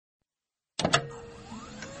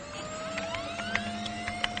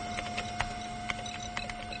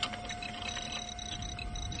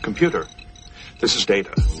computer. This is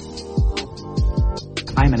data.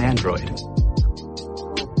 I'm an android.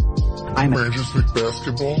 I'm Rangers League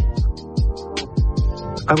basketball.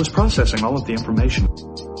 I was processing all of the information.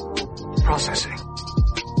 Processing.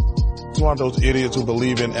 It's one of those idiots who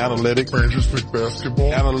believe in analytics. Rangers League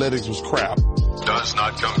basketball. Analytics was crap. Does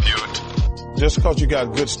not compute. Just because you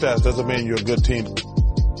got good stats doesn't mean you're a good team.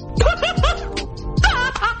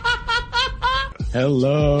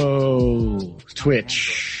 Hello,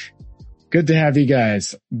 Twitch. Good to have you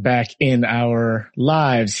guys back in our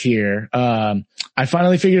lives here. I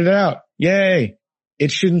finally figured it out. Yay.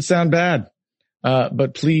 It shouldn't sound bad.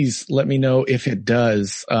 But please let me know if it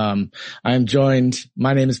does. I'm joined,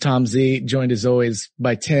 my name is Tom Z, joined as always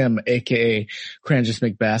by Tim, aka Cranjus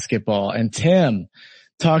McBasketball. And Tim,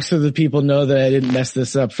 talk so the people know that I didn't mess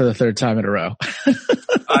this up for the third time in a row.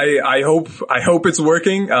 I hope it's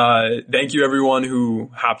working. Thank you everyone who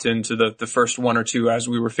hopped into the first one or two as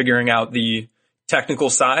we were figuring out the technical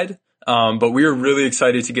side. But we were really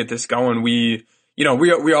excited to get this going. We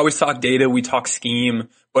always talk data, we talk scheme,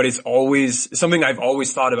 but it's always something I've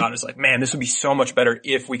always thought about is like, man, this would be so much better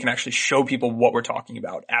if we can actually show people what we're talking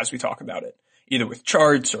about as we talk about it, either with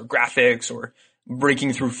charts or graphics or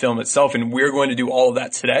breaking through film itself. And we're going to do all of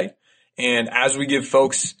that today. And as we give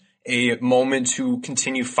folks a moment to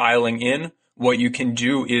continue filing in, what you can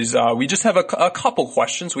do is, we just have a couple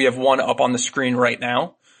questions. We have one up on the screen right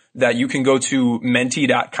now that you can go to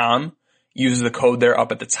menti.com, use the code there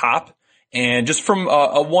up at the top. And just from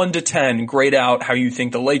a 1 to 10, grade out how you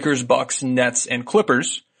think the Lakers, Bucks, Nets, and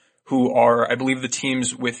Clippers, who are, I believe, the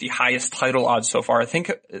teams with the highest title odds so far, I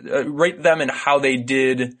think, rate them and how they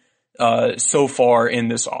did so far in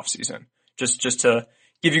this offseason. Just to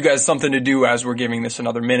give you guys something to do as we're giving this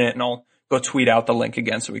another minute, and I'll go tweet out the link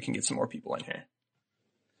again so we can get some more people in here.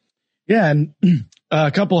 Yeah, and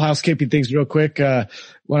a couple housekeeping things real quick.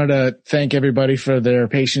 Wanted to thank everybody for their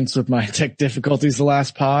patience with my tech difficulties the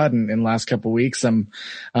last pod and last couple weeks. I'm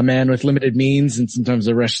a man with limited means and sometimes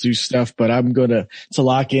I rush through stuff, but I'm going to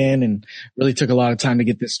lock in and really took a lot of time to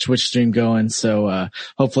get this Twitch stream going. So,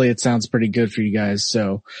 hopefully it sounds pretty good for you guys.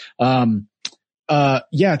 So,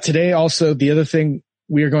 yeah, today also the other thing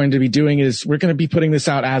we are going to be doing is we're going to be putting this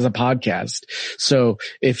out as a podcast. So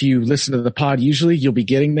if you listen to the pod, usually you'll be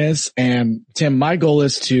getting this. And Tim, my goal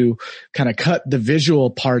is to kind of cut the visual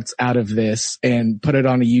parts out of this and put it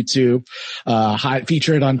on a YouTube,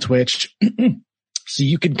 feature it on Twitch. So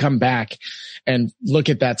you can come back and look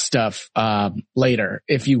at that stuff, later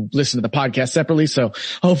if you listen to the podcast separately. So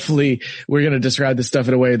hopefully we're going to describe this stuff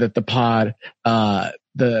in a way that the pod,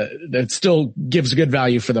 that still gives good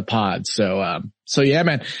value for the pod. So yeah,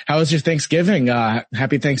 man, how was your Thanksgiving?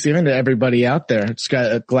 Happy Thanksgiving to everybody out there. Just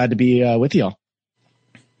glad to be, with y'all.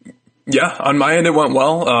 Yeah, on my end, it went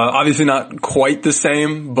well. Obviously not quite the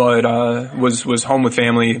same, but, was home with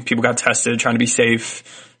family. People got tested, trying to be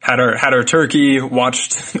safe. Had our turkey,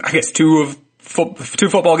 watched, I guess, two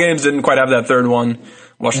football games, didn't quite have that third one.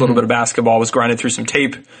 Watched a little bit of basketball, was grinding through some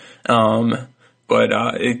tape. But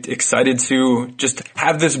excited to just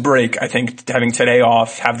have this break. I think having today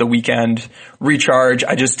off, have the weekend, recharge.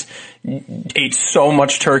 I just ate so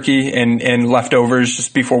much turkey and leftovers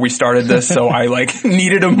just before we started this. So I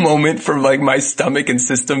needed a moment for my stomach and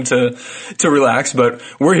system to relax. But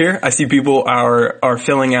we're here. I see people are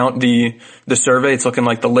filling out the survey. It's looking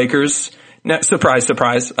like the Lakers,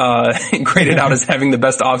 surprise, graded out as having the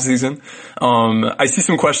best offseason. I see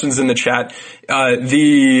some questions in the chat.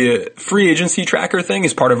 The free agency tracker thing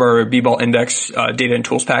is part of our B-Ball Index data and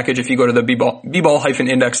tools package. If you go to the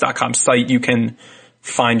bball-index.com site, you can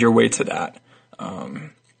find your way to that.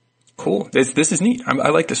 Cool. This is neat. I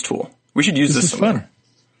like this tool. We should use this somewhere. Fun.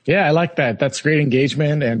 Yeah, I like that. That's great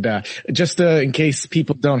engagement. And, just, in case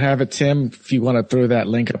people don't have it, Tim, if you want to throw that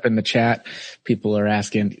link up in the chat, people are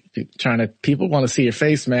asking, people want to see your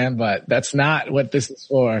face, man, but that's not what this is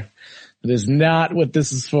for. It is not what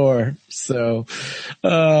this is for. So,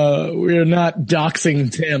 we're not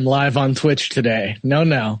doxing Tim live on Twitch today.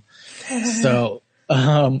 No. So,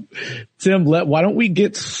 Tim, why don't we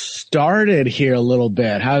get started here a little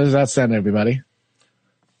bit? How does that sound, everybody?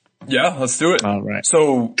 Yeah, let's do it. All right.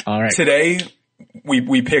 So All right. Today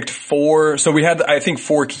we picked 4. So we had, I think,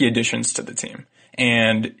 4 key additions to the team,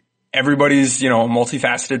 and everybody's, a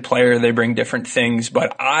multifaceted player. They bring different things,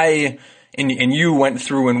 but and you went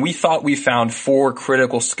through and we thought we found 4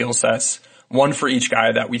 critical skill sets, one for each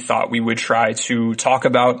guy that we thought we would try to talk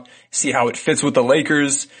about, see how it fits with the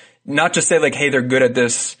Lakers, not just say hey, they're good at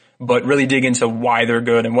this, but really dig into why they're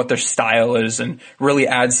good and what their style is and really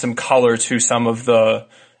add some color to some of the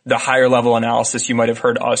higher level analysis you might have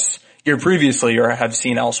heard us here previously or have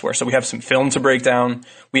seen elsewhere. So we have some film to break down.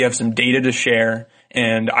 We have some data to share,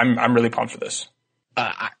 and I'm really pumped for this.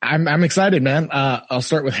 I'm excited, man. I'll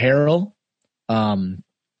start with Harrell.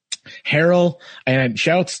 Harrell, and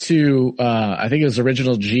shouts to, I think it was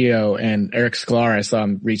Original Geo and Eric Sklar. I saw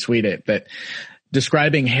him retweet it, that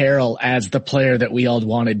describing Harrell as the player that we all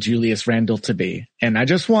wanted Julius Randle to be. And I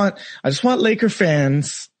just want Laker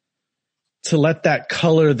fans to let that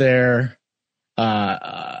color their,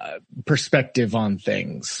 perspective on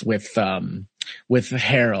things with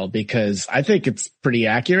Harrell, because I think it's pretty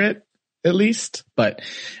accurate, at least. But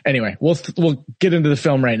anyway, we'll get into the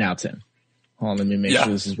film right now, Tim. Hold on, let me make sure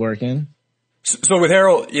this is working. So with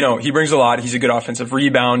Harrell, he brings a lot. He's a good offensive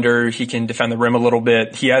rebounder. He can defend the rim a little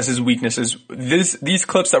bit. He has his weaknesses. These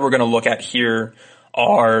clips that we're going to look at here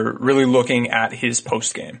are really looking at his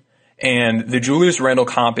post game. And the Julius Randle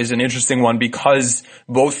comp is an interesting one because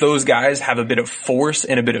both those guys have a bit of force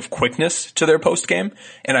and a bit of quickness to their post game.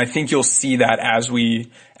 And I think you'll see that as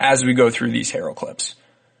we go through these Harrell clips.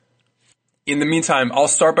 In the meantime, I'll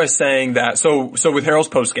start by saying that, so with Harrell's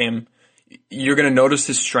post game, you're going to notice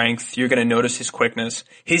his strength. You're going to notice his quickness.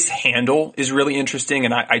 His handle is really interesting.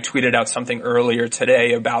 And I tweeted out something earlier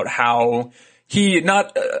today about how he,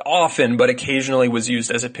 not often, but occasionally was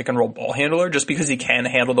used as a pick and roll ball handler just because he can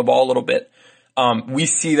handle the ball a little bit. We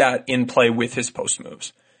see that in play with his post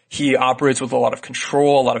moves. He operates with a lot of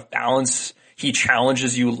control, a lot of balance. He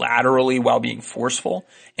challenges you laterally while being forceful.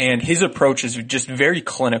 And his approach is just very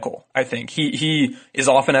clinical, I think. He is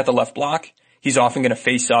often at the left block. He's often going to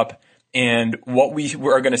face up. And what we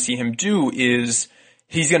are going to see him do is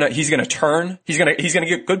he's going to turn. He's going to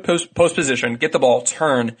get good post position, get the ball,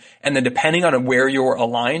 turn. And then depending on where you're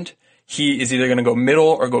aligned, he is either going to go middle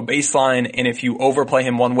or go baseline. And if you overplay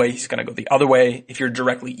him one way, he's going to go the other way. If you're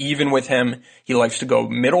directly even with him, he likes to go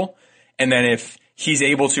middle. And then if he's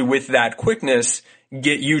able to, with that quickness,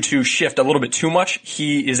 get you to shift a little bit too much,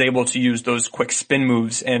 he is able to use those quick spin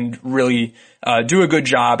moves and really do a good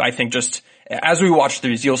job. I think just as we watch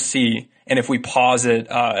these, you'll see, and if we pause it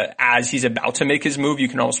as he's about to make his move, you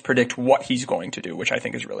can almost predict what he's going to do, which I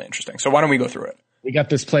think is really interesting. So why don't we go through it? We got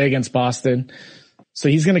this play against Boston. So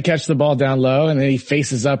he's going to catch the ball down low, and then he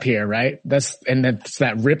faces up here, right? That's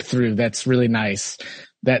that rip through. That's really nice.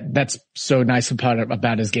 That's so nice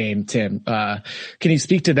about his game, Tim. Can you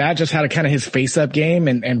speak to that? Just how to kind of his face up game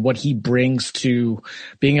and what he brings to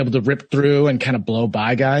being able to rip through and kind of blow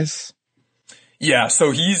by guys? Yeah, so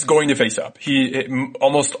he's going to face up.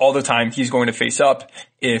 Almost all the time he's going to face up.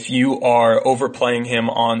 If you are overplaying him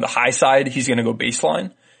on the high side, he's going to go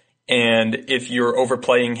baseline. And if you're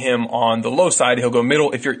overplaying him on the low side, he'll go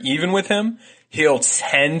middle. If you're even with him, he'll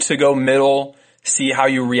tend to go middle, see how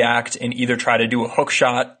you react, and either try to do a hook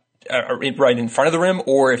shot right in front of the rim,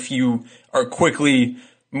 or if you are quickly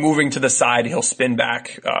moving to the side, he'll spin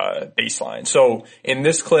back baseline. So in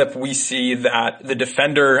this clip, we see that the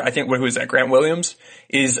defender, I think, who is that, Grant Williams,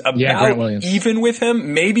 is about even with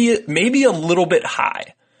him, maybe a little bit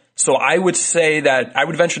high. So I would say that I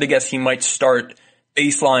would venture to guess he might start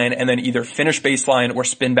baseline and then either finish baseline or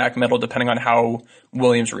spin back middle, depending on how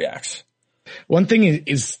Williams reacts. One thing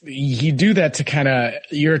is you do that to kind of,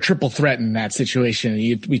 you're a triple threat in that situation.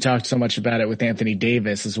 We talked so much about it with Anthony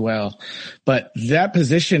Davis as well, but that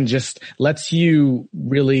position just lets you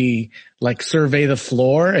really like survey the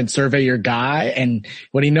floor and survey your guy. And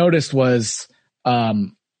what he noticed was,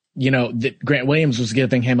 that Grant Williams was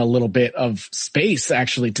giving him a little bit of space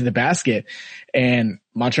actually to the basket, and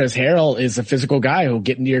Montrezl Harrell is a physical guy who'll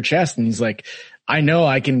get into your chest. And he's like, I know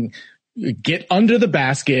I can get under the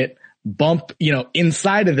basket, bump,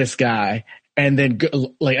 inside of this guy, and then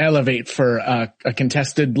elevate for a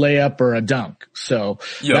contested layup or a dunk. So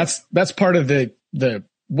that's part of the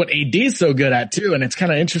what AD is so good at too. And it's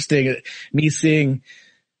kind of interesting me seeing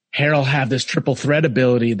Harrell have this triple threat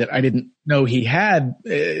ability that I didn't know he had.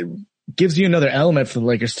 It gives you another element for the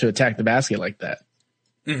Lakers to attack the basket like that.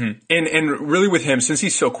 Mm-hmm. And really with him, since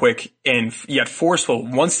he's so quick and yet forceful,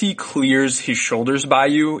 once he clears his shoulders by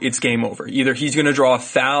you, it's game over. Either he's going to draw a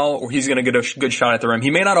foul or he's going to get a good shot at the rim.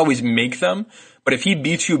 He may not always make them, but if he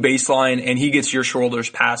beats you baseline and he gets your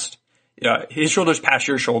shoulders past, his shoulders past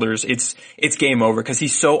your shoulders, it's game over because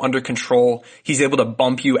he's so under control. He's able to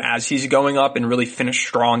bump you as he's going up and really finish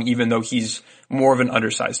strong, even though he's more of an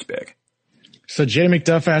undersized big. So Jay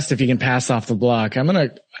McDuff asked if he can pass off the block. I'm going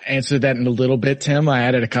to answer that in a little bit, Tim. I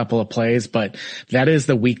added a couple of plays, but that is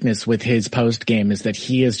the weakness with his post game, is that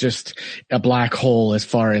he is just a black hole as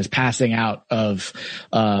far as passing out of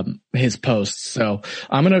his posts. So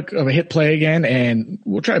I'm going to hit play again and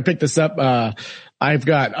we'll try to pick this up. I've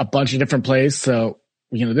got a bunch of different plays, so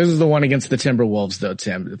this is the one against the Timberwolves though,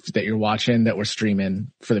 Tim, that you're watching that we're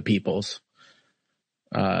streaming for the peoples.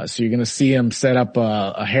 So you're going to see him set up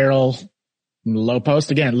a Harrell low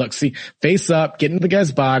post again. Look, see, face up, get into the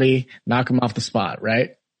guy's body, knock him off the spot,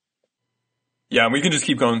 right? Yeah, we can just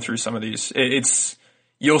keep going through some of these.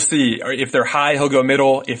 You'll see if they're high, he'll go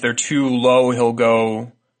middle. If they're too low,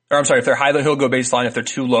 if they're high, he'll go baseline. If they're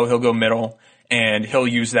too low, he'll go middle, and he'll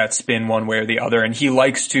use that spin one way or the other. And he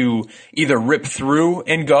likes to either rip through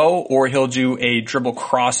and go, or he'll do a dribble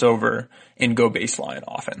crossover and go baseline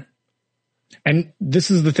often. And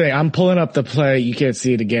this is the thing. I'm pulling up the play. You can't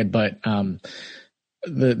see it again, but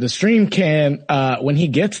the stream can, when he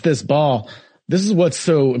gets this ball, this is what's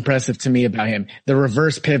so impressive to me about him. The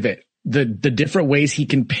reverse pivot, the different ways he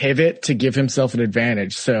can pivot to give himself an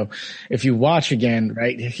advantage. So if you watch again,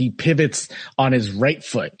 right, he pivots on his right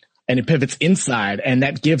foot and it pivots inside, and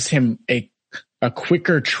that gives him a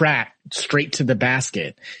quicker track straight to the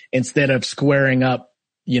basket instead of squaring up,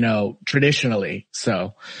 traditionally.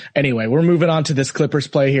 So anyway, we're moving on to this Clippers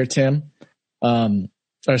play here, Tim. This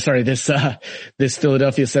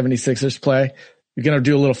Philadelphia 76ers play. You're going to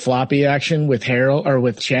do a little floppy action with Harrell or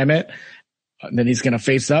with Shamet. And then he's going to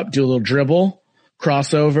face up, do a little dribble,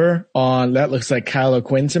 crossover on, that looks like Kyle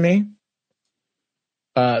O'Quinn to me.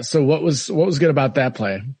 So what was good about that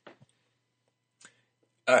play?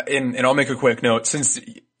 And I'll make a quick note. Since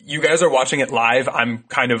you guys are watching it live, I'm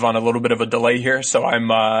kind of on a little bit of a delay here, so I'm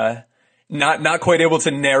not quite able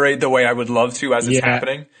to narrate the way I would love to as it's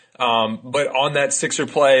happening. But on that Sixer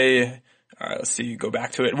play, let's see, go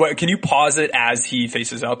back to it. Can you pause it as he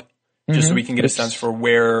faces up, just so we can get a sense for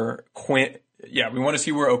where Quinn? Yeah, we want to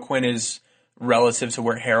see where O'Quinn is relative to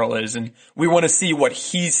where Harrell is, and we want to see what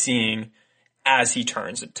he's seeing as he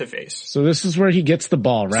turns it to face. So this is where he gets the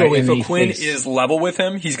ball, right? So if O'Quinn is level with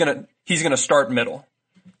him, he's gonna start middle.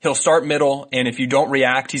 He'll start middle, and if you don't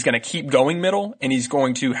react, he's going to keep going middle, and he's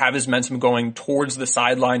going to have his momentum going towards the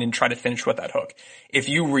sideline and try to finish with that hook. If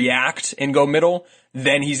you react and go middle,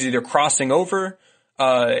 then he's either crossing over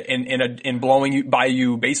and blowing by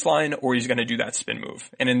you baseline, or he's going to do that spin move.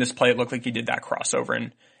 And in this play, it looked like he did that crossover,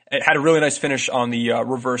 and it had a really nice finish on the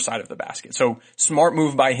reverse side of the basket. So smart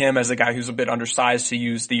move by him as a guy who's a bit undersized to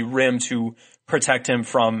use the rim to protect him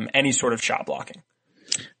from any sort of shot blocking.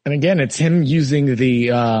 And again, it's him using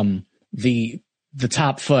the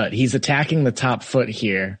top foot. He's attacking the top foot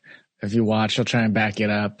here. If you watch, I'll try and back it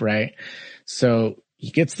up, right? So he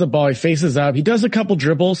gets the ball, he faces up, he does a couple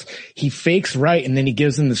dribbles, he fakes right, and then he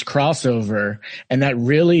gives him this crossover, and that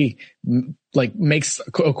really makes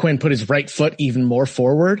O'Quinn put his right foot even more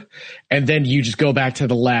forward, and then you just go back to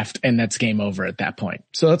the left, and that's game over at that point.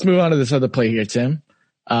 So let's move on to this other play here, Tim.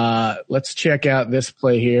 Let's check out this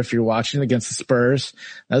play here if you're watching against the Spurs.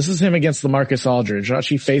 Now, this is him against LaMarcus Aldridge. Watch,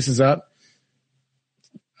 he faces up.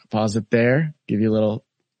 Pause it there. Give you a little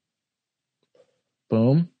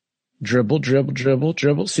boom. Dribble.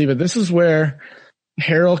 See, but this is where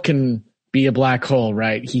Harrell can be a black hole,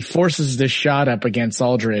 right? He forces this shot up against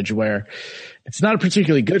Aldridge where it's not a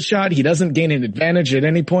particularly good shot. He doesn't gain an advantage at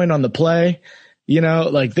any point on the play.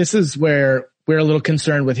 This is where we're a little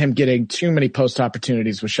concerned with him getting too many post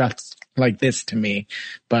opportunities with shots like this to me.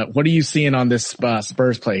 But what are you seeing on this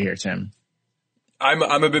Spurs play here, Tim?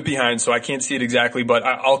 I'm a bit behind, so I can't see it exactly, but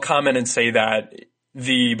I'll comment and say that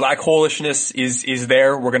the black holishness is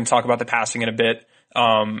there. We're going to talk about the passing in a bit.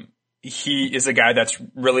 He is a guy that's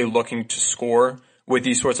really looking to score with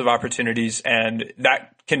these sorts of opportunities, and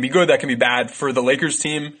that can be good, that can be bad. For the Lakers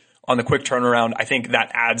team on the quick turnaround, I think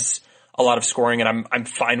that adds a lot of scoring, and I'm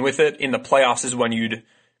fine with it. In the playoffs is when you'd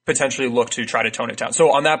potentially look to try to tone it down.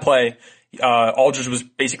 So on that play, Aldridge was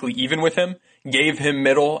basically even with him, gave him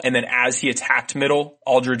middle, and then as he attacked middle,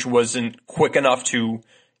 Aldridge wasn't quick enough to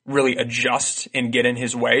really adjust and get in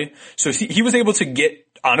his way. So he was able to get,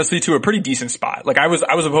 honestly, to a pretty decent spot. Like I was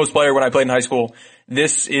a post player when I played in high school.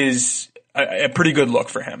 This is a pretty good look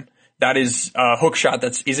for him. That is a hook shot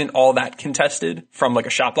that isn't all that contested from like a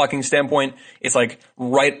shot blocking standpoint. It's like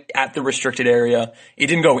right at the restricted area. It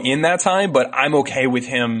didn't go in that time, but I'm okay with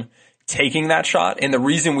him taking that shot. And the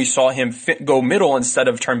reason we saw him go middle instead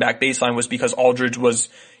of turn back baseline was because Aldridge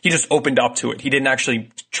he just opened up to it. He didn't actually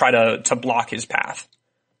try to block his path.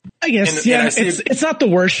 I guess, it's not the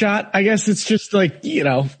worst shot. I guess it's just like,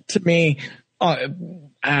 to me,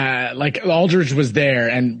 like Aldridge was there,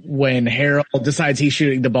 and when Harrell decides he's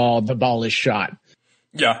shooting the ball is shot.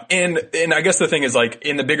 Yeah. And I guess the thing is, like,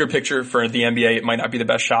 in the bigger picture for the NBA, it might not be the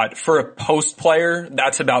best shot. For a post player,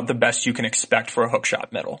 that's about the best you can expect for a hook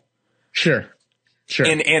shot middle. Sure.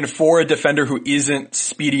 And for a defender who isn't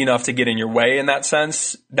speedy enough to get in your way in that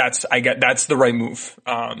sense, that's the right move.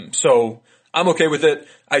 So I'm okay with it.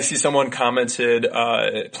 I see someone commented,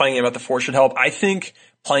 playing him at the 4 should help. I think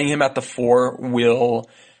playing him at the 4 will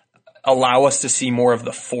allow us to see more of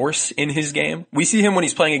the force in his game. We see him when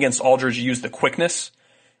he's playing against Aldridge use the quickness.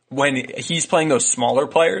 When he's playing those smaller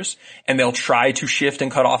players and they'll try to shift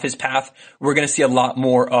and cut off his path, we're going to see a lot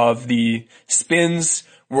more of the spins.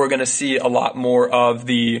 We're going to see a lot more of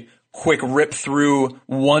the quick rip through,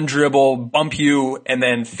 one dribble, bump you, and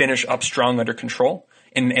then finish up strong under control.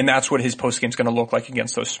 And that's what his post game is going to look like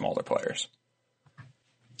against those smaller players.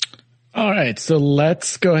 All right. So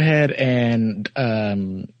let's go ahead and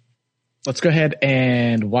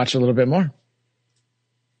watch a little bit more.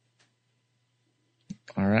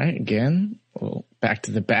 All right. Again, back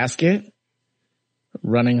to the basket.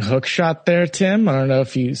 Running hook shot there, Tim. I don't know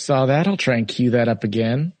if you saw that. I'll try and cue that up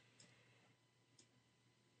again.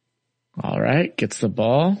 All right. Gets the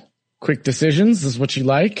ball. Quick decisions is what you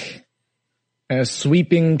like. And a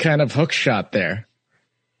sweeping kind of hook shot there.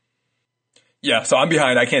 Yeah, so I'm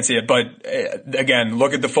behind. I can't see it. But again,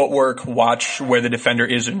 look at the footwork. Watch where the defender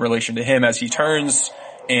is in relation to him as he turns.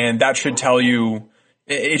 And that should tell you,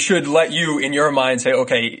 it should let you in your mind say,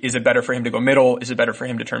 okay, is it better for him to go middle? Is it better for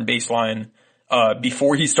him to turn baseline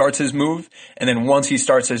before he starts his move? And then once he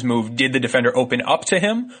starts his move, did the defender open up to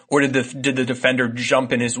him, or did the defender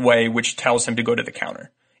jump in his way, which tells him to go to the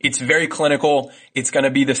counter? It's very clinical. It's going to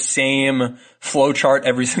be the same flow chart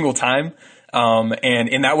every single time. And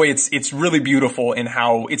in that way, it's really beautiful in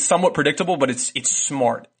how it's somewhat predictable, but it's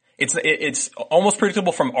smart. It's almost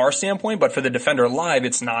predictable from our standpoint, but for the defender live,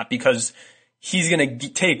 it's not, because he's going to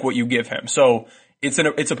take what you give him. So it's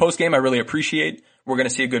a post game I really appreciate. We're going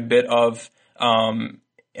to see a good bit of,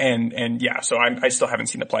 so I still haven't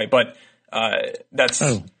seen the play, but, that's,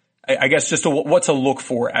 I guess just what to look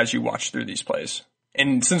for as you watch through these plays.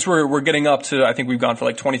 And since we're getting up to, I think we've gone for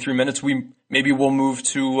like 23 minutes, we'll move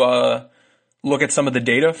to, look at some of the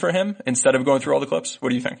data for him instead of going through all the clips. What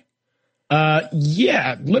do you think?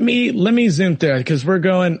 Yeah, let me zoom through, because we're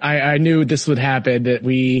going, I knew this would happen, that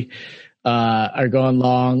we, are going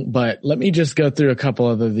long, but let me just go through a couple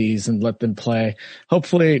of these and let them play.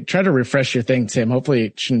 Hopefully try to refresh your thing, Tim. Hopefully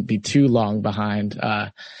it shouldn't be too long behind,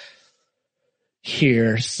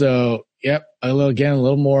 here. So, yep, a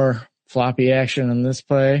little more floppy action in this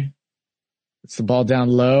play. It's the ball down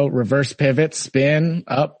low, reverse pivot, spin,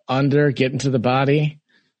 up, under, get into the body.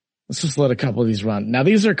 Let's just let a couple of these run. Now,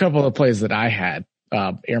 these are a couple of plays that I had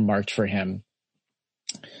earmarked for him.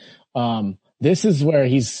 This is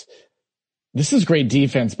great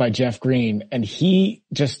defense by Jeff Green, and he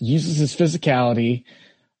just uses his physicality,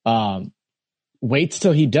 waits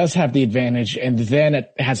till he does have the advantage, and then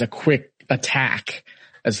it has a quick attack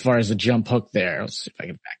as far as a jump hook there. Let's see if I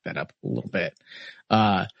can back that up a little bit.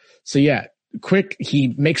 So yeah,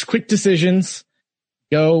 he makes quick decisions,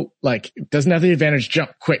 doesn't have the advantage,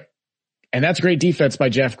 jump quick. And that's great defense by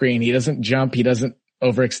Jeff Green. He doesn't jump, he doesn't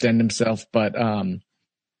overextend himself, but,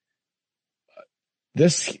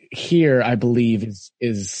 this here, I believe,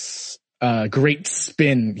 is a great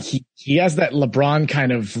spin. He has that LeBron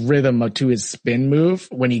kind of rhythm to his spin move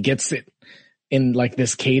when he gets it in like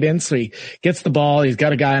this cadence. So he gets the ball, he's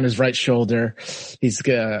got a guy on his right shoulder, he's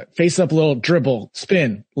face up, little dribble,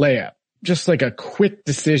 spin, layup. Just like a quick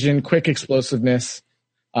decision, quick explosiveness.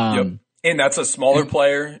 Yep. And that's a smaller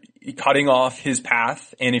player cutting off his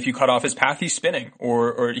path. And if you cut off his path, he's spinning,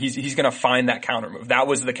 or he's going to find that counter move. That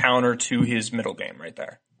was the counter to his middle game right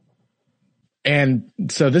there. And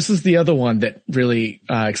so this is the other one that really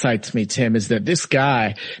excites me, Tim, is that this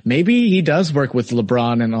guy, maybe he does work with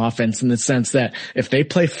LeBron in offense in the sense that if they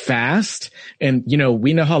play fast, and,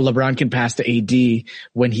 we know how LeBron can pass to AD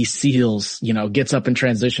when he seals, gets up in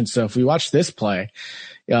transition. So if we watch this play,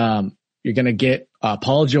 you're going to get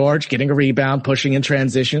Paul George getting a rebound, pushing in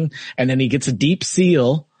transition, and then he gets a deep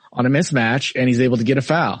seal on a mismatch, and he's able to get a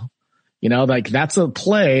foul. That's a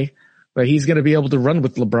play that he's going to be able to run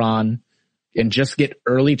with LeBron and just get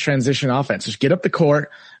early transition offense. Just get up the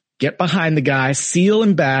court, get behind the guy, seal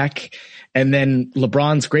him back, and then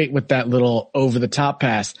LeBron's great with that little over-the-top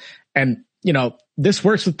pass. And, this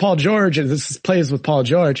works with Paul George, and this plays with Paul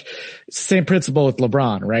George. It's the same principle with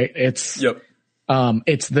LeBron, right? It's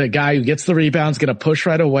the guy who gets the rebounds, going to push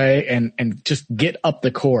right away and just get up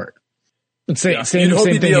the court. Same thing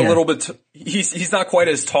here. A little bit. He's not quite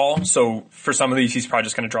as tall, so for some of these, he's probably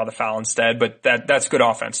just going to draw the foul instead. But that's good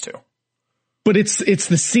offense too. But it's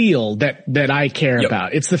the seal that I care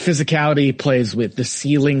about. It's the physicality he plays with, the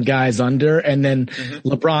sealing guys under, and then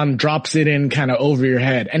LeBron drops it in kind of over your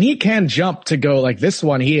head, and he can jump to go like this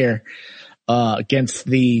one here. Against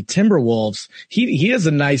the Timberwolves, he has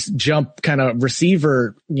a nice jump kind of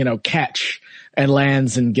receiver, catch and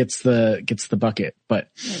lands and gets the bucket. But,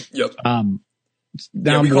 yep.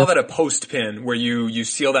 Now we call that a post pin, where you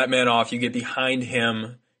seal that man off, you get behind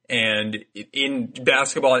him, and in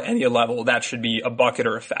basketball at any level, that should be a bucket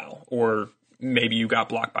or a foul, or maybe you got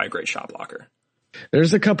blocked by a great shot blocker.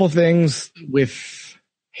 There's a couple things with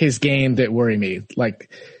his game that worry me,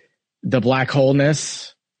 like the black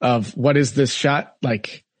holeness of what is this shot?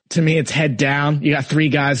 Like, to me, it's head down. You got 3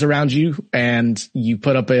 guys around you and you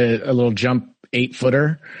put up a little jump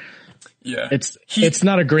 8-footer. Yeah. It's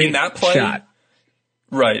not a great in that play, shot.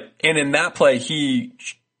 Right. And in that play,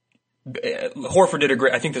 Horford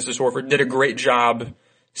did a great job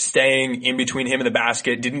staying in between him and the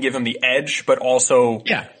basket, didn't give him the edge, but also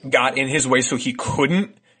got in his way so he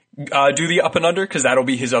couldn't do the up and under, because that'll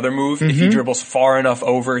be his other move. If he dribbles far enough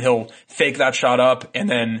over, he'll fake that shot up and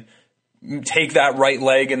then take that right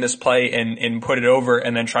leg in this play and put it over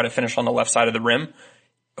and then try to finish on the left side of the rim.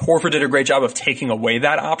 Horford did a great job of taking away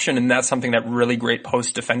that option, and that's something that really great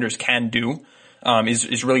post defenders can do.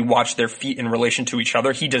 Is really watch their feet in relation to each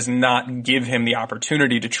other. He does not give him the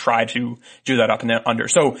opportunity to try to do that up and under.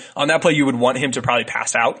 So on that play, you would want him to probably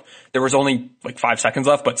pass out. There was only like 5 seconds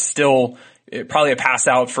left, but still probably a pass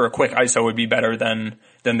out for a quick ISO would be better than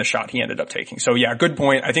the shot he ended up taking. So yeah, good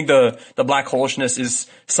point. I think the black holishness is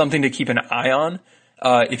something to keep an eye on.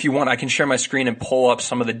 If you want, I can share my screen and pull up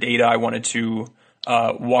some of the data I wanted to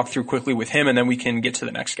walk through quickly with him, and then we can get to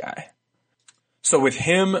the next guy. So with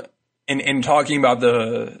him, and talking about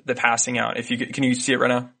the passing out, can you see it right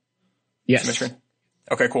now? Yes.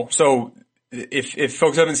 Okay, cool. So if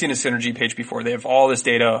folks haven't seen a Synergy page before, they have all this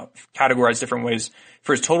data categorized different ways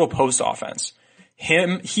for his total post offense.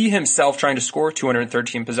 He himself trying to score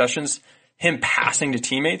 213 possessions, him passing to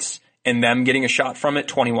teammates and them getting a shot from it,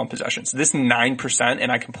 21 possessions. This 9%,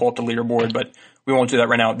 and I can pull up the leaderboard, but we won't do that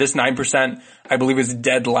right now. This 9%, I believe, is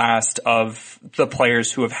dead last of the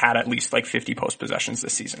players who have had at least like 50 post possessions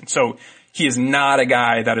this season. So he is not a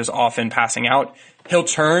guy that is often passing out. He'll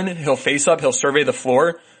turn, he'll face up, he'll survey the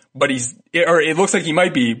floor, but it looks like he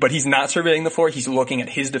might be, but he's not surveying the floor. He's looking at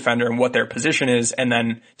his defender and what their position is and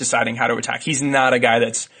then deciding how to attack. He's not a guy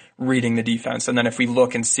that's reading the defense. And then if we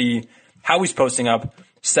look and see how he's posting up,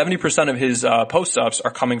 70% of his post-ups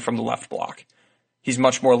are coming from the left block. He's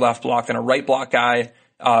much more left block than a right block guy.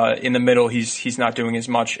 In the middle, he's not doing as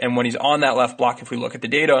much. And when he's on that left block, if we look at the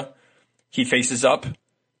data, he faces up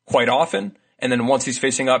quite often. And then once he's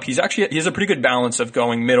facing up, he has a pretty good balance of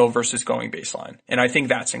going middle versus going baseline. And I think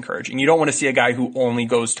that's encouraging. You don't want to see a guy who only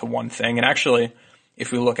goes to one thing. And actually,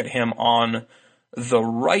 if we look at him on the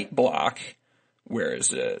right block, where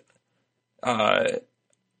is it? Oh,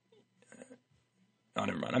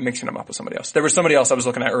 never mind. I'm mixing them up with somebody else. There was somebody else I was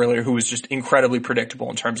looking at earlier who was just incredibly predictable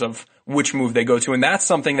in terms of which move they go to. And that's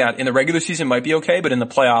something that in the regular season might be okay, but in the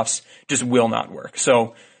playoffs just will not work.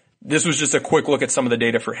 So this was just a quick look at some of the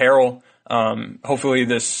data for Harrell. Hopefully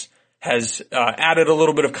this has added a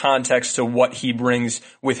little bit of context to what he brings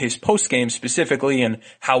with his post game specifically and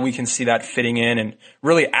how we can see that fitting in and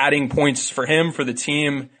really adding points for him, for the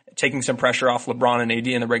team, taking some pressure off LeBron and AD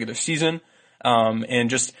in the regular season. And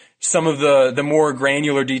just some of the more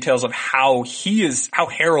granular details of how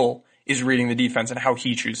Harrell is reading the defense and how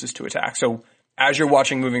he chooses to attack. So as you're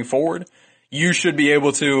watching moving forward, you should be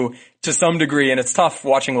able to some degree, and it's tough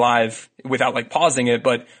watching live without like pausing it,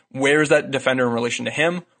 but where is that defender in relation to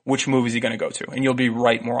him? Which move is he going to go to? And you'll be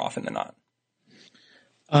right more often than not.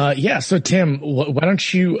 So Tim, why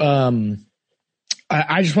don't you,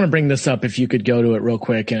 I just want to bring this up if you could go to it real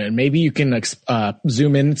quick and maybe you can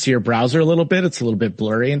zoom into your browser a little bit. It's a little bit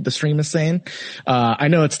blurry, the stream is saying. I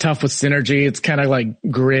know it's tough with Synergy. It's kind of like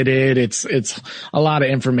gridded. It's a lot of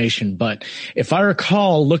information. But if I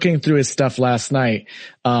recall looking through his stuff last night,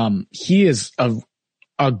 he is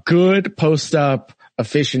a good post-up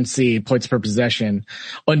efficiency, points per possession,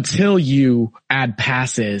 until you add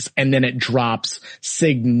passes and then it drops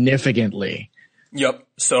significantly. Yep.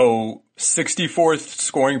 So 64th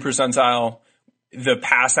scoring percentile, the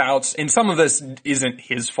pass outs, and some of this isn't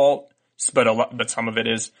his fault, but some of it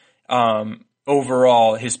is.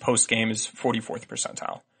 Overall, his post game is 44th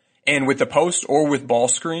percentile. And with the post or with ball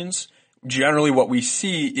screens, generally what we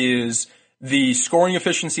see is the scoring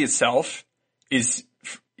efficiency itself is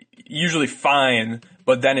usually fine,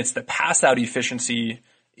 but then it's the pass out efficiency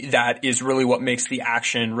that is really what makes the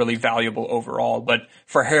action really valuable overall. But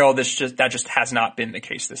for Harrell, that just has not been the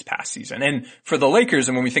case this past season. And for the Lakers,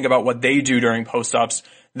 and when we think about what they do during post-ups,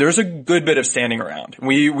 there's a good bit of standing around.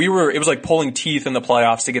 It was like pulling teeth in the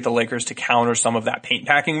playoffs to get the Lakers to counter some of that paint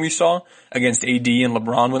packing we saw against AD and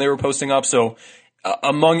LeBron when they were posting up. So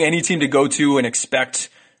among any team to go to and expect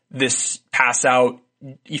this pass out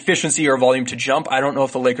efficiency or volume to jump. I don't know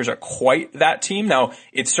if the Lakers are quite that team. Now,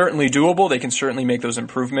 it's certainly doable. They can certainly make those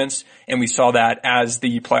improvements, and we saw that as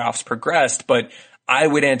the playoffs progressed. But I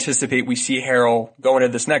would anticipate we see Harrell going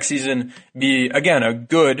into this next season be, again,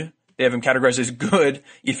 they have him categorized as good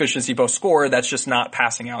efficiency post scorer. That's just not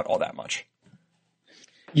passing out all that much.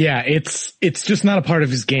 Yeah, it's just not a part of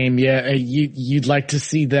his game. Yeah, you'd like to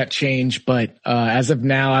see that change, but as of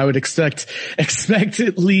now, I would expect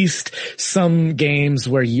at least some games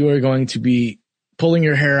where you are going to be pulling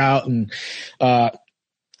your hair out and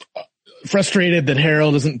frustrated that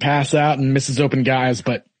Harrell doesn't pass out and misses open guys,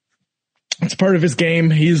 but it's part of his game.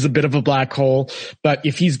 He's a bit of a black hole, but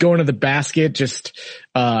if he's going to the basket just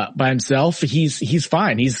by himself, he's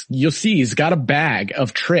fine. You'll see he's got a bag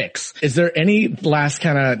of tricks. Is there any last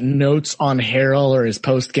kind of notes on Harrell or his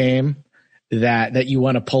post game that you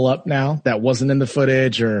want to pull up now that wasn't in the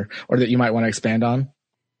footage or that you might want to expand on?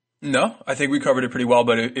 No, I think we covered it pretty well,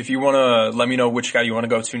 but if you want to let me know which guy you want to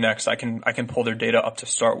go to next, I can pull their data up to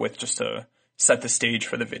start with just to set the stage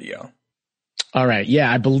for the video. All right. Yeah,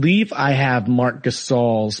 I believe I have Marc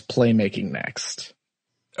Gasol's playmaking next.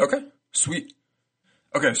 Okay, sweet.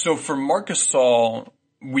 Okay, so for Marc Gasol,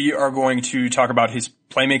 we are going to talk about his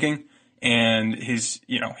playmaking and his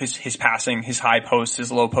passing, his high post, his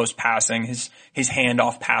low post passing, his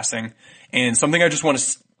handoff passing. And something I just want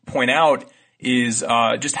to point out is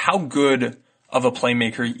just how good of a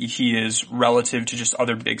playmaker he is relative to just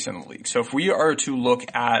other bigs in the league. So if we are to look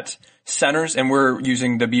at centers, and we're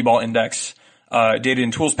using the B-Ball Index data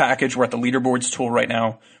and tools package. We're at the leaderboards tool right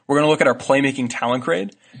now. We're going to look at our playmaking talent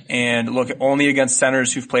grade and look at only against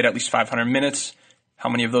centers who've played at least 500 minutes. How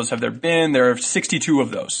many of those have there been? There are 62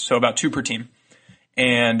 of those, so about 2 per team.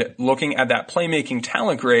 And looking at that playmaking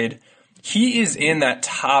talent grade, he is in that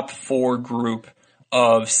top 4 group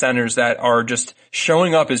of centers that are just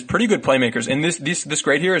showing up as pretty good playmakers. And this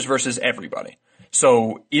grade here is versus everybody.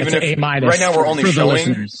 So even if right now we're only showing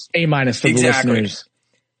A- for the listeners.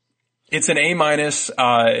 It's an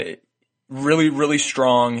A-, really, really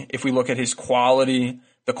strong. If we look at his quality,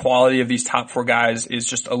 the quality of these top 4 guys is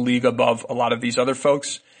just a league above a lot of these other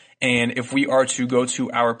folks. And if we are to go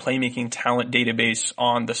to our playmaking talent database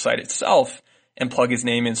on the site itself and plug his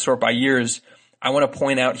name in, sort by years, I want to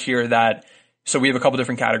point out here that, so we have a couple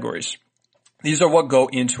different categories. These are what go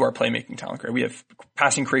into our playmaking talent grade. We have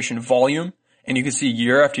passing creation volume, and you can see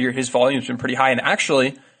year after year his volume's been pretty high. And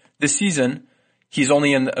actually, this season, he's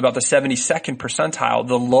only in about the 72nd percentile,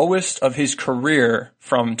 the lowest of his career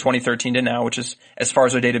from 2013 to now, which is, as far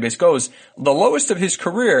as our database goes, the lowest of his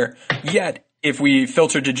career. Yet, if we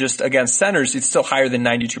filter to just against centers, it's still higher than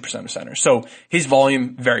 92% of centers. So his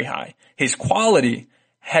volume, very high. His quality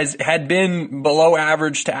had been below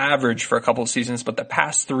average to average for a couple of seasons, but the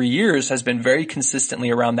past 3 years has been very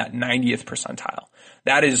consistently around that 90th percentile.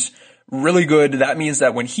 That is really good. That means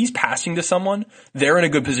that when he's passing to someone, they're in a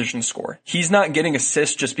good position to score. He's not getting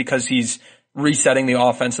assists just because he's resetting the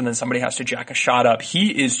offense and then somebody has to jack a shot up.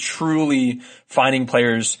 He is truly finding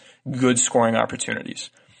players good scoring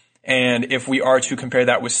opportunities. And if we are to compare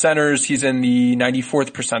that with centers, he's in the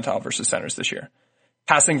 94th percentile versus centers this year.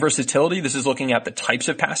 Passing versatility, this is looking at the types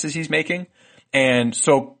of passes he's making. And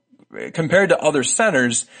so compared to other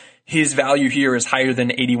centers, his value here is higher than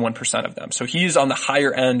 81% of them. So he's on the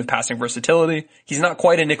higher end of passing versatility. He's not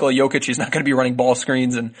quite a Nikola Jokic. He's not going to be running ball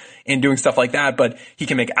screens and doing stuff like that, but he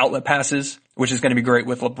can make outlet passes, which is going to be great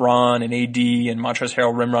with LeBron and AD and Montrezl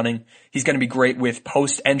Harrell rim running. He's going to be great with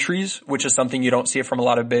post entries, which is something you don't see from a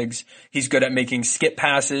lot of bigs. He's good at making skip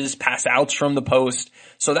passes, pass outs from the post.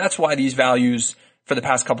 So that's why these values for the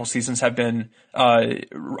past couple seasons have been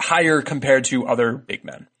higher compared to other big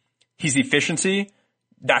men. His efficiency,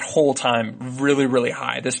 that whole time, really, really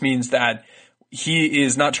high. This means that he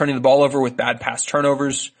is not turning the ball over with bad pass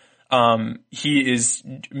turnovers. He is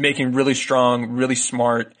making really strong, really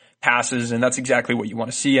smart passes, and that's exactly what you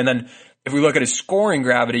want to see. And then if we look at his scoring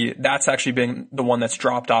gravity, that's actually been the one that's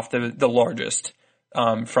dropped off the largest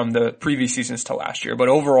from the previous seasons to last year. But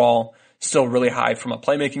overall, still really high from a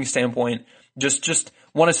playmaking standpoint. Just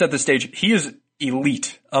want to set the stage. He is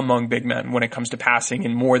elite among big men when it comes to passing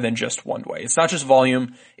in more than just one way. It's not just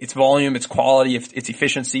volume, it's quality, it's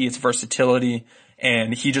efficiency, it's versatility,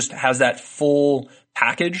 and he just has that full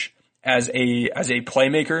package as a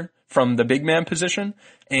playmaker from the big man position.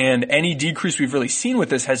 And any decrease we've really seen with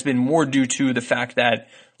this has been more due to the fact that,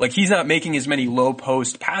 like, he's not making as many low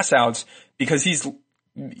post pass outs because he's,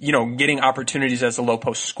 getting opportunities as a low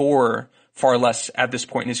post scorer far less at this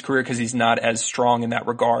point in his career because he's not as strong in that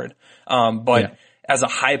regard. But as a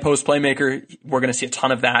high post playmaker, we're going to see a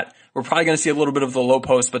ton of that. We're probably going to see a little bit of the low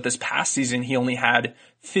post, but this past season, he only had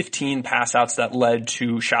 15 pass outs that led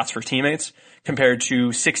to shots for teammates compared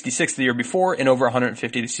to 66 the year before and over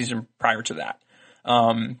 150 the season prior to that.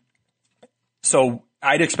 So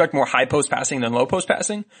I'd expect more high post passing than low post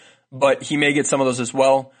passing, but he may get some of those as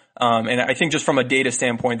well. And I think just from a data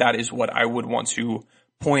standpoint, that is what I would want to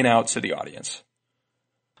point out to the audience.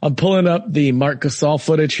 I'm pulling up the Marc Gasol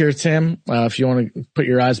footage here, Tim. If you want to put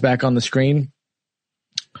your eyes back on the screen.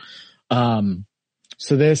 So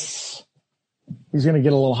he's going to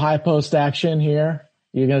get a little high post action here.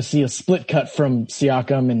 You're going to see a split cut from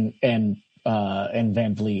Siakam and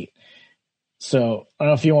Van Vliet. So I don't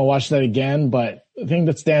know if you want to watch that again, but the thing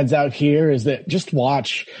that stands out here is that just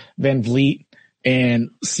watch Van Vliet and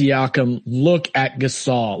Siakam look at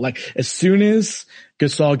Gasol. Like as soon as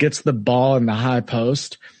Gasol gets the ball in the high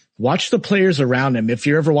post, watch the players around him. If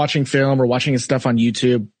you're ever watching film or watching his stuff on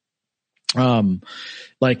YouTube,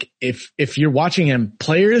 like if you're watching him,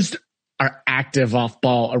 players are active off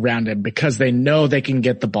ball around him because they know they can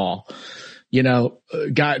get the ball. You know,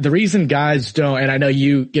 the reason guys don't, and I know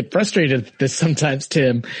you get frustrated at this sometimes,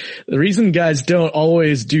 Tim, the reason guys don't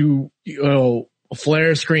always do,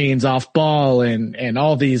 flare screens off ball and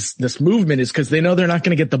all this movement is because they know they're not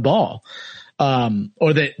going to get the ball.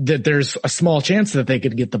 Or that there's a small chance that they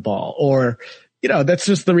could get the ball, or, that's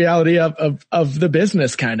just the reality of the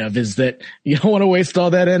business kind of, is that you don't want to waste all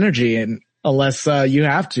that energy unless you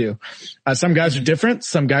have to. Some guys are different.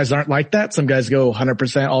 Some guys aren't like that. Some guys go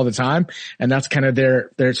 100% all the time, and that's kind of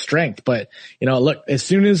their strength. But, look, as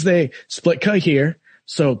soon as they split cut here,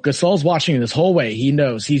 so Gasol's watching this whole way. He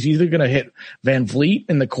knows he's either going to hit Van Vliet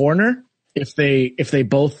in the corner if they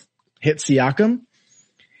both hit Siakam.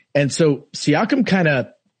 And so Siakam kind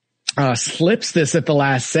of slips this at the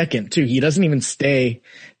last second too. He doesn't even stay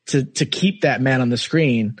to keep that man on the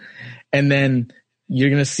screen. And then you're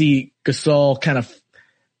going to see Gasol kind of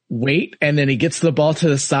wait, and then he gets the ball to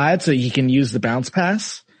the side so he can use the bounce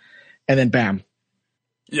pass, and then bam.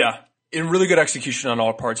 Yeah. In really good execution on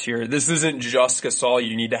all parts here. This isn't just Gasol.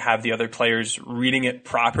 You need to have the other players reading it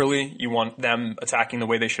properly. You want them attacking the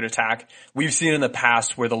way they should attack. We've seen in the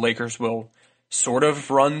past where the Lakers will sort of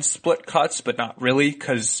run split cuts, but not really,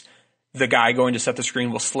 because the guy going to set the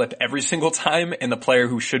screen will slip every single time, and the player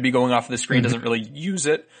who should be going off of the screen doesn't really use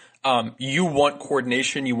it. You want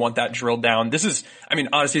coordination. You want that drilled down.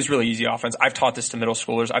 Honestly, it's really easy offense. I've taught this to middle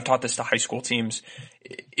schoolers. I've taught this to high school teams.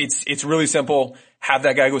 It's really simple. Have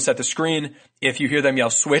that guy go set the screen. If you hear them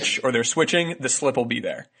yell switch or they're switching, the slip will be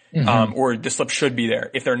there. Or the slip should be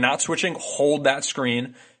there. If they're not switching, hold that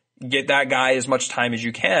screen. Get that guy as much time as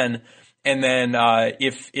you can. And then,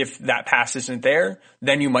 if that pass isn't there,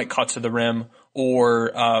 then you might cut to the rim,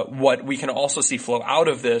 or, what we can also see flow out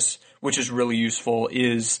of this, which is really useful,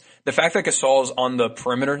 is the fact that Gasol is on the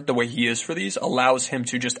perimeter the way he is for these allows him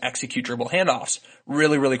to just execute dribble handoffs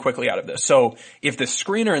really, really quickly out of this. So if the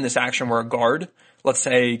screener in this action were a guard, let's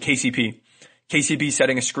say KCP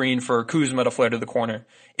setting a screen for Kuzma to flare to the corner.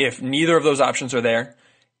 If neither of those options are there,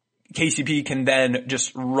 KCP can then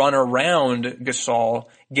just run around Gasol,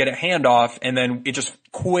 get a handoff, and then it just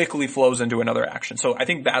quickly flows into another action. So I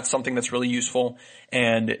think that's something that's really useful.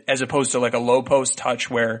 And as opposed to like a low post touch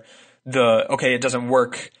where it doesn't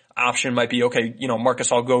work option might be, Marc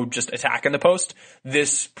Gasol go just attack in the post.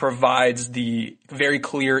 This provides the very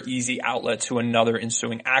clear, easy outlet to another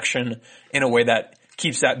ensuing action in a way that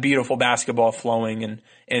keeps that beautiful basketball flowing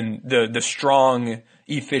and the strong,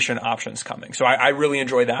 efficient options coming. So I really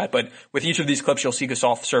enjoy that. But with each of these clips, you'll see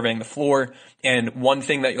Gasol surveying the floor. And one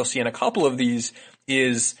thing that you'll see in a couple of these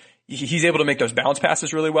is he's able to make those bounce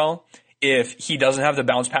passes really well. If he doesn't have the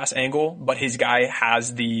bounce pass angle, but his guy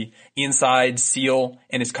has the inside seal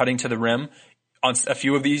and is cutting to the rim, on a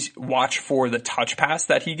few of these, watch for the touch pass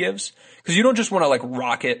that he gives. Because you don't just want to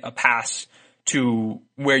rocket a pass to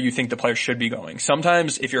where you think the player should be going.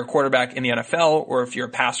 Sometimes if you're a quarterback in the NFL or if you're a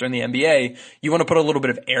passer in the NBA, you want to put a little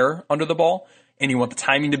bit of air under the ball and you want the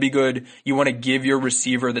timing to be good. You want to give your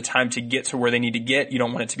receiver the time to get to where they need to get. You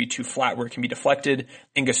don't want it to be too flat where it can be deflected.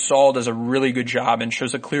 And Gasol does a really good job and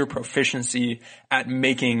shows a clear proficiency at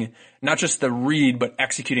making not just the read, but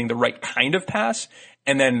executing the right kind of pass.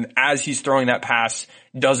 And then as he's throwing that pass,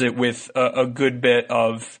 does it with a good bit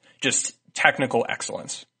of just technical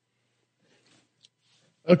excellence.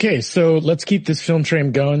 Okay, so let's keep this film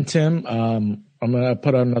train going, Tim. I'm going to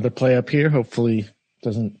put another play up here. Hopefully it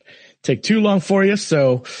doesn't take too long for you.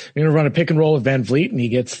 So I'm going to run a pick and roll with Van Vliet, and he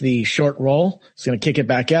gets the short roll. He's going to kick it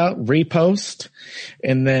back out, repost,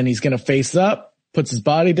 and then he's going to face up, puts his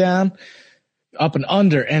body down, up and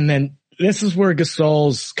under. And then this is where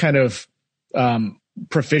Gasol's kind of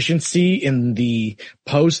proficiency in the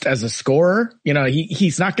post as a scorer. You know,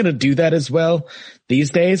 he's not going to do that as well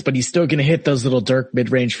these days, but he's still going to hit those little Dirk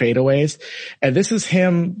mid-range fadeaways. And this is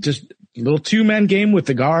him just a little 2-man game with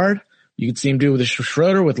the guard. You can see him do it with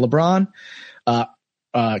Schroeder, with LeBron.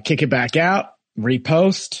 Kick it back out,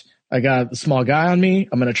 repost. I got a small guy on me.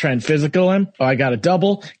 I'm going to try and physical him. Oh, I got a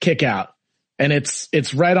double, kick out. And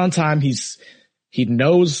it's right on time. He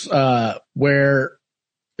knows, where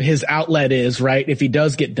his outlet is, right? If he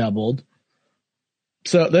does get doubled.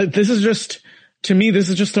 So this is just, to me, this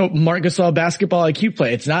is just a Marc Gasol basketball IQ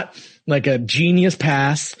play. It's not like a genius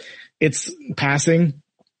pass. It's passing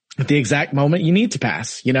at the exact moment you need to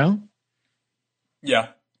pass, you know? Yeah.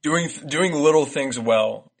 Doing little things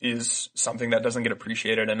well is something that doesn't get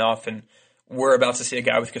appreciated enough. And we're about to see a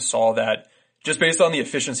guy with Gasol that, just based on the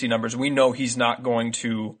efficiency numbers, we know he's not going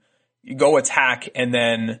to go attack and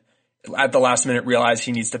then at the last minute realize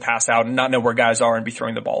he needs to pass out and not know where guys are and be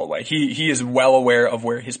throwing the ball away. He is well aware of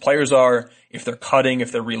where his players are, if they're cutting,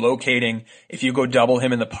 if they're relocating. If you go double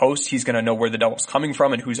him in the post, he's going to know where the double's coming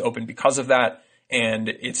from and who's open because of that. And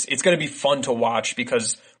it's going to be fun to watch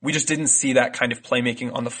because we just didn't see that kind of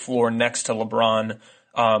playmaking on the floor next to LeBron,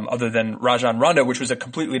 other than Rajon Rondo, which was a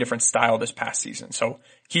completely different style this past season. So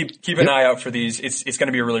keep an eye out for these. It's going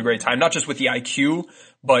to be a really great time, not just with the IQ,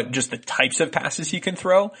 but just the types of passes he can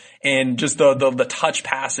throw and just the touch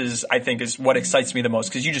passes, I think, is what excites me the most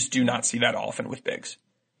because you just do not see that often with bigs.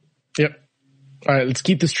 Yep. All right. Let's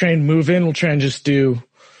keep this train moving. We'll try and just do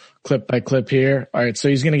clip by clip here. All right. So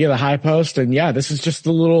he's going to get a high post and yeah, this is just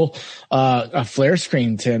a little, a flare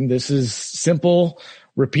screen, Tim. This is simple,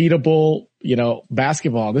 repeatable,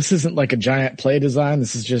 basketball. This isn't like a giant play design.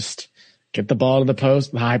 This is just get the ball to the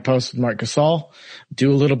post, the high post with Marc Gasol,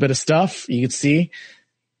 do a little bit of stuff. You can see,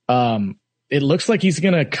 it looks like he's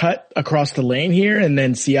going to cut across the lane here and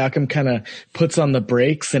then Siakam kind of puts on the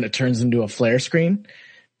brakes and it turns into a flare screen,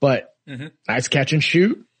 but nice catch and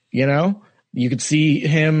shoot, you could see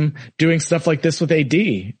him doing stuff like this with AD,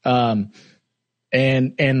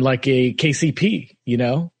 and like a KCP,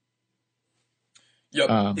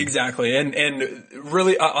 Yep, exactly. And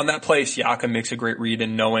really on that play, Siakam makes a great read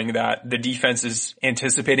in knowing that the defense is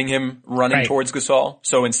anticipating him running towards Gasol.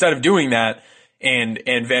 So instead of doing that, and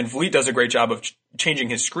Van Vliet does a great job of changing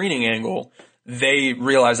his screening angle, they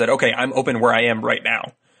realize that, okay, I'm open where I am right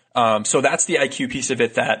now. So that's the IQ piece of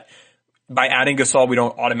it that by adding Gasol, we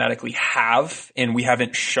don't automatically have, and we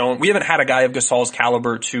haven't had a guy of Gasol's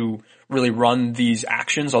caliber to really run these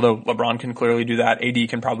actions, although LeBron can clearly do that. AD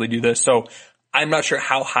can probably do this. So I'm not sure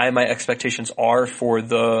how high my expectations are for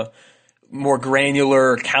the more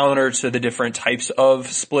granular counter to the different types of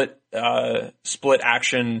split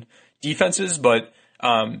action defenses, but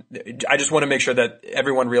I just want to make sure that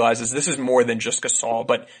everyone realizes this is more than just Gasol,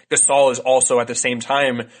 but Gasol is also at the same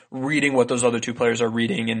time reading what those other two players are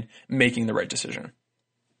reading and making the right decision.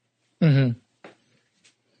 Mm-hmm.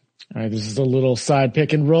 All right, this is a little side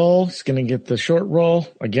pick and roll. He's going to get the short roll.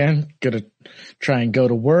 Again, going to try and go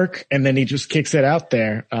to work, and then he just kicks it out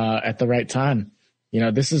there at the right time.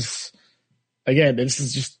 This is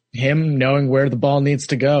just him knowing where the ball needs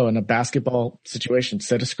to go in a basketball situation.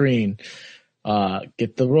 Set a screen,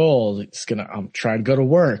 get the roll. It's going to try to go to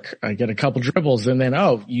work. I get a couple dribbles, and then,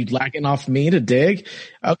 you lacking off me to dig?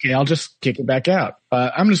 Okay, I'll just kick it back out.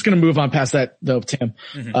 I'm just going to move on past that, though, Tim,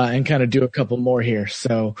 and kind of do a couple more here.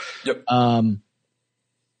 So, yep.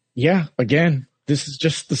 Yeah, again, this is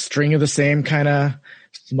just the string of the same kind of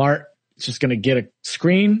smart. It's just going to get a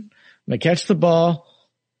screen, going to catch the ball,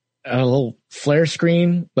 a little flare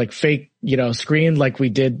screen, like fake, screen like we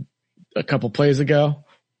did a couple plays ago.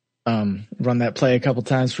 Run that play a couple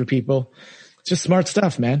times for people. Just smart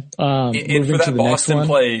stuff, man. And for that Boston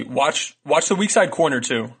play, watch the weak side corner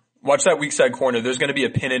too. Watch that weak side corner. There's going to be a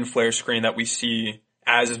pin and flare screen that we see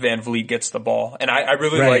as Van Vliet gets the ball. And I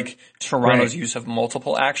really like Toronto's use of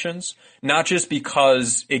multiple actions, not just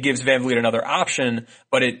because it gives Van Vliet another option,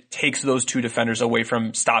 but it takes those two defenders away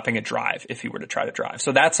from stopping a drive if he were to try to drive.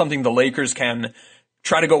 So that's something the Lakers can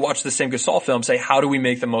try to go watch the same Gasol film, say, how do we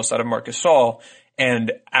make the most out of Marc Gasol?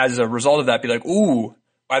 And as a result of that, be like, ooh,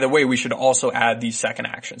 by the way, we should also add these second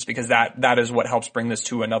actions because that is what helps bring this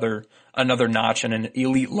to another notch and an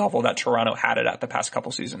elite level that Toronto had it at the past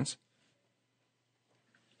couple seasons.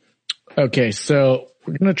 Okay, so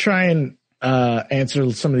we're going to try and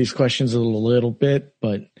answer some of these questions a little bit,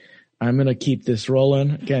 but I'm going to keep this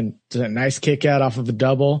rolling. Again, it's a nice kick out off of a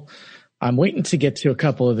double. I'm waiting to get to a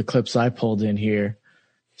couple of the clips I pulled in here.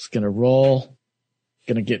 Just going to roll,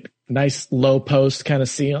 going to get nice low post kind of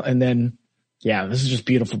seal, and then, this is just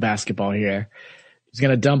beautiful basketball here. He's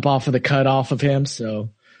going to dump off of the cut off of him, so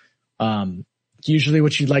Usually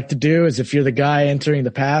what you'd like to do is if you're the guy entering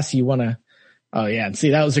the pass, you want to, oh yeah. And see,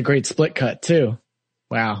 that was a great split cut too.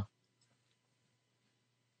 Wow.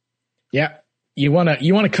 Yeah. You want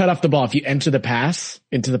to cut off the ball. If you enter the pass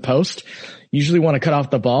into the post, usually want to cut off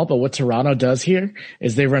the ball. But what Toronto does here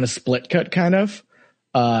is they run a split cut kind of.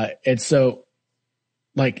 And so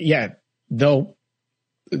like, yeah, though,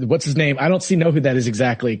 what's his name? I don't know who that is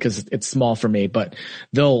exactly because it's small for me, but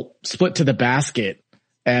they'll split to the basket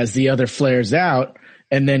as the other flares out.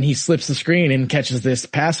 And then he slips the screen and catches this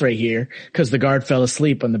pass right here because the guard fell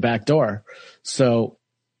asleep on the back door. So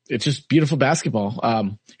it's just beautiful basketball.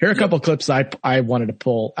 Here are a couple of clips I wanted to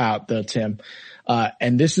pull out though, Tim.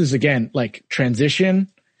 And this is again, like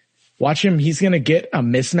transition. Watch him. He's going to get a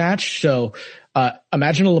mismatch. So,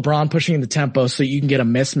 imagine a LeBron pushing the tempo so you can get a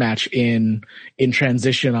mismatch in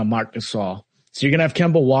transition on Marc Gasol. So you're going to have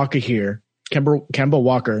Kemba Walker here. Kemba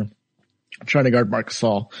Walker trying to guard Marc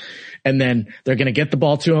Gasol. And then they're going to get the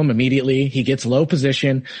ball to him immediately. He gets low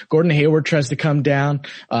position. Gordon Hayward tries to come down.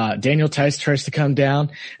 Daniel Tice tries to come down.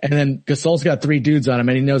 And then Gasol's got 3 dudes on him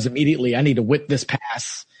and he knows immediately I need to whip this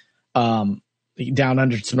pass, down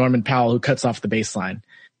under to Norman Powell who cuts off the baseline.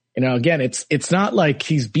 You know, again, it's not like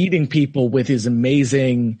he's beating people with his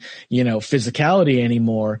amazing, physicality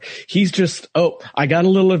anymore. He's just, I got a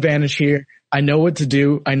little advantage here. I know what to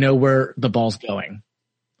do. I know where the ball's going.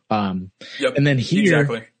 Yep, and then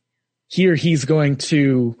here he's going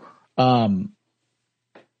to,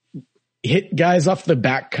 hit guys off the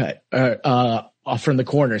back cut, off from the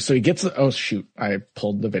corner. So he gets, I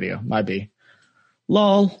pulled the video. Might be.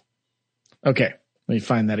 Lol. Okay. Let me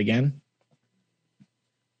find that again.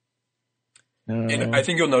 And I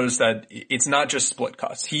think you'll notice that it's not just split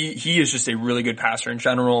cuts. He is just a really good passer in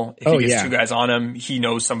general. If he gets 2 guys on him, he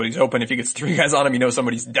knows somebody's open. If he gets 3 guys on him, he knows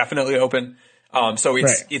somebody's definitely open. So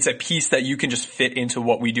it's a piece that you can just fit into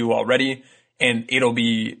what we do already, and it'll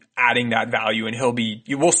be adding that value. And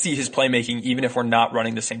you will see his playmaking even if we're not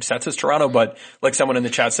running the same sets as Toronto. But like someone in the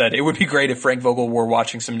chat said, it would be great if Frank Vogel were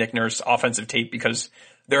watching some Nick Nurse offensive tape because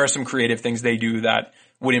there are some creative things they do that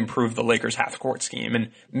would improve the Lakers half court scheme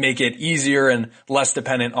and make it easier and less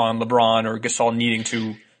dependent on LeBron or Gasol needing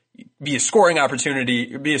to be a scoring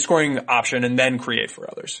option and then create for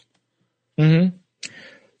others. Mm-hmm.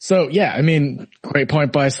 So yeah, I mean, great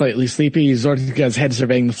point by Slightly Sleepy. He's already got his head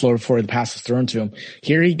surveying the floor before the pass is thrown to him.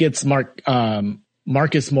 Here he gets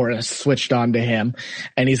Marcus Morris switched on to him,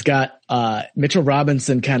 and he's got Mitchell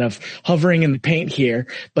Robinson kind of hovering in the paint here,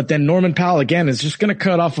 but then Norman Powell again is just going to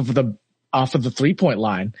cut off of the 3-point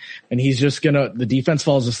line, and he's just the defense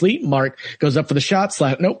falls asleep. Mark goes up for the shot,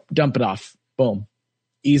 nope, dump it off. Boom.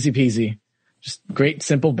 Easy peasy. Just great,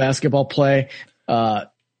 simple basketball play.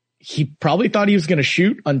 He probably thought he was going to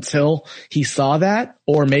shoot until he saw that,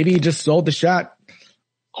 or maybe he just sold the shot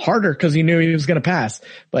harder because he knew he was going to pass.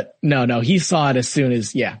 But no, he saw it as soon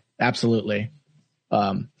as, yeah, absolutely.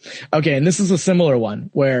 Okay. And this is a similar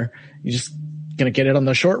one where you're just going to get it on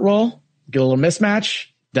the short roll, get a little mismatch,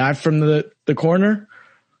 dive from the corner.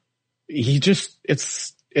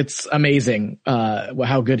 It's amazing,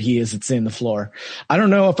 how good he is at seeing the floor. I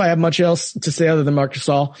don't know if I have much else to say other than Marc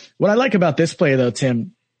Gasol. What I like about this play though,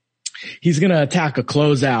 Tim, he's going to attack a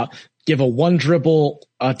closeout, give a 1 dribble,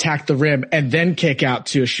 attack the rim, and then kick out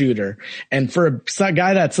to a shooter. And for a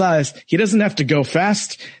guy that size, he doesn't have to go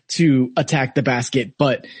fast to attack the basket,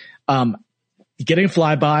 but, getting a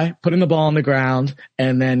flyby, putting the ball on the ground,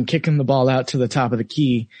 and then kicking the ball out to the top of the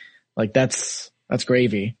key. Like that's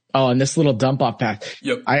gravy. Oh, and this little dump off pass.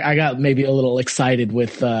 Yep. I got maybe a little excited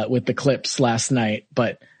with the clips last night,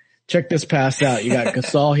 but check this pass out. You got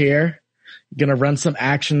Gasol here. Gonna run some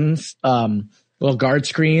actions, little guard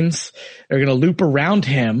screens. They're gonna loop around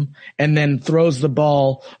him and then throws the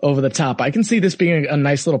ball over the top. I can see this being a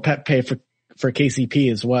nice little pet pay for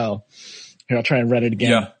KCP as well. Here, I'll try and read it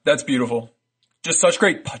again. Yeah, that's beautiful. Just such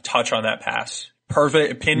great touch on that pass.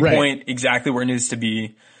 Perfect pinpoint, exactly where it needs to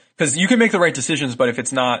be. Cause you can make the right decisions, but if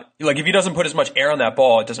it's not, like if he doesn't put as much air on that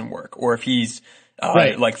ball, it doesn't work. Or if he's,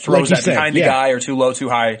 like throws that behind the guy or too low, too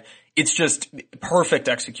high. It's just perfect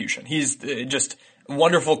execution. He's just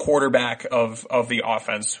wonderful quarterback of the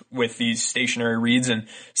offense with these stationary reads. And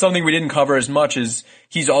something we didn't cover as much is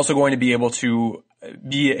he's also going to be able to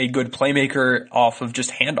be a good playmaker off of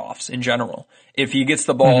just handoffs in general. If he gets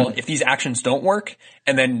the ball, if these actions don't work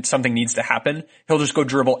and then something needs to happen, he'll just go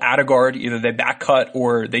dribble at a guard. Either they back cut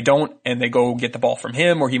or they don't and they go get the ball from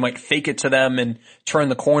him, or he might fake it to them and turn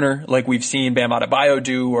the corner like we've seen Bam Adebayo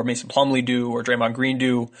do or Mason Plumlee do or Draymond Green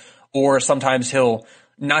do. Or sometimes he'll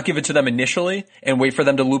not give it to them initially and wait for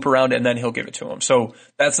them to loop around and then he'll give it to them. So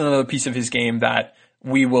that's another piece of his game that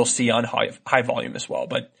we will see on high volume as well.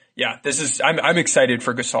 But yeah, I'm excited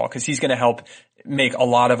for Gasol because he's going to help make a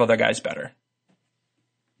lot of other guys better.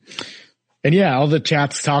 And yeah, all the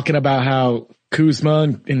chat's talking about how Kuzma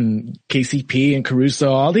and KCP and Caruso,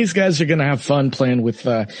 all these guys are going to have fun playing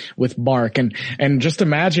with Mark. And just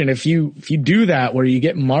imagine if you do that where you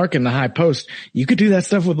get Mark in the high post, you could do that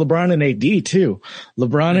stuff with LeBron and AD too.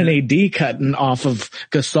 LeBron and AD cutting off of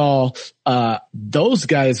Gasol. Those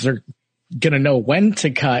guys are going to know when to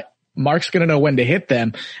cut. Mark's going to know when to hit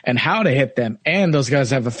them and how to hit them. And those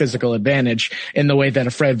guys have a physical advantage in the way that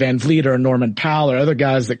a Fred VanVleet or a Norman Powell or other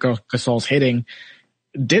guys that Gasol's hitting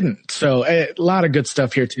didn't. So a lot of good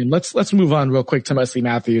stuff here, Tim. Let's move on real quick to Wesley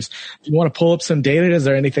Matthews. Do you want to pull up some data? Is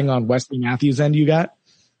there anything on Wesley Matthews' end you got?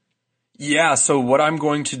 Yeah. So what I'm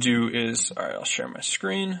going to do is, all right, I'll share my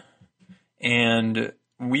screen and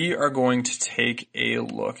we are going to take a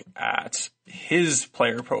look at his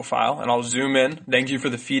player profile and I'll zoom in. Thank you for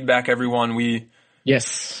the feedback, everyone.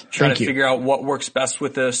 Yes. Trying to figure out what works best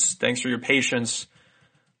with this. Thanks for your patience.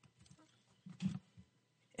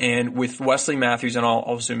 And with Wesley Matthews, and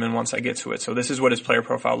I'll zoom in once I get to it. So this is what his player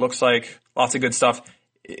profile looks like. Lots of good stuff.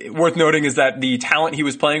 Worth noting is that the talent he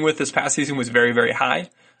was playing with this past season was very, very high.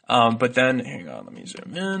 But then, hang on, let me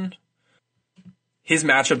zoom in. His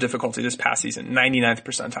matchup difficulty this past season, 99th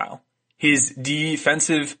percentile. His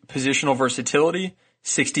defensive positional versatility,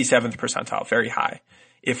 67th percentile, very high.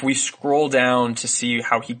 If we scroll down to see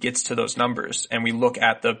how he gets to those numbers and we look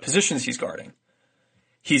at the positions he's guarding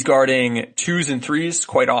 2s and 3s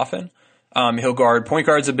quite often. He'll guard point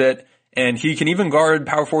guards a bit and he can even guard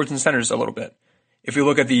power forwards and centers a little bit. If you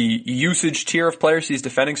look at the usage tier of players he's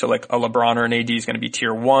defending, so like a LeBron or an AD is going to be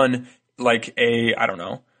tier 1, like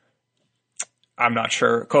I'm not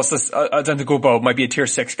sure. Kostas Antetokounmpo might be a tier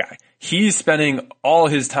 6 guy. He's spending all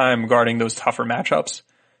his time guarding those tougher matchups.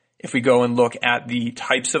 If we go and look at the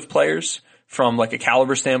types of players from like a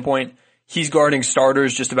caliber standpoint, he's guarding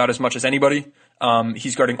starters just about as much as anybody.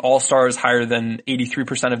 He's guarding all-stars higher than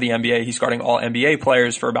 83% of the NBA. He's guarding all NBA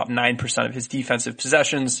players for about 9% of his defensive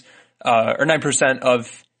possessions, or 9%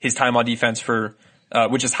 of his time on defense for,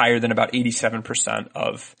 which is higher than about 87%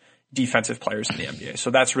 of defensive players in the NBA.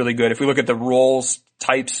 So that's really good. If we look at the roles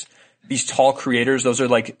types, these tall creators, those are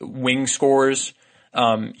like wing scorers.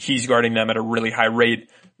 He's guarding them at a really high rate.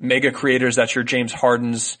 Mega creators, that's your James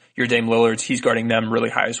Hardens, your Dame Lillards. He's guarding them really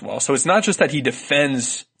high as well. So it's not just that he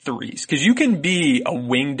defends threes, because you can be a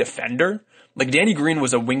wing defender. Like Danny Green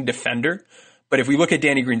was a wing defender. But if we look at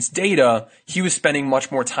Danny Green's data, he was spending much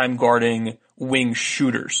more time guarding wing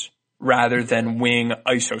shooters rather than wing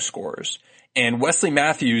ISO scorers. And Wesley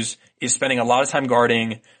Matthews is spending a lot of time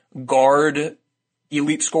guarding guard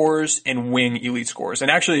elite scorers and wing elite scorers. And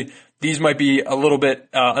actually, these might be a little bit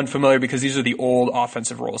unfamiliar because these are the old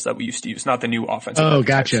offensive roles that we used to use, not the new offensive. Oh,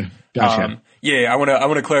 gotcha. Yeah, I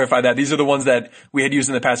want to clarify that. These are the ones that we had used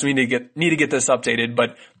in the past. We need to get this updated,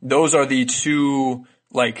 but those are the two,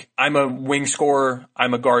 like, I'm a wing scorer,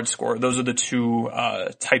 I'm a guard scorer. Those are the two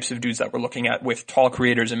types of dudes that we're looking at with tall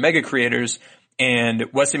creators and mega creators. And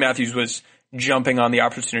Wesley Matthews was jumping on the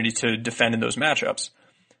opportunity to defend in those matchups.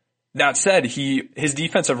 That said, his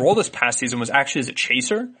defensive role this past season was actually as a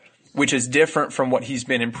chaser, which is different from what he's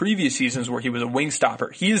been in previous seasons where he was a wing stopper.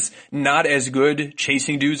 He's not as good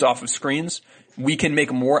chasing dudes off of screens. We can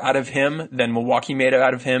make more out of him than Milwaukee made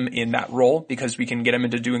out of him in that role because we can get him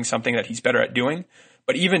into doing something that he's better at doing.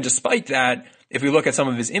 But even despite that, if we look at some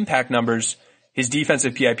of his impact numbers, his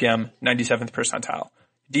defensive PIPM, 97th percentile.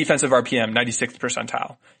 Defensive RPM, 96th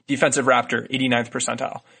percentile. Defensive Raptor, 89th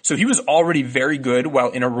percentile. So he was already very good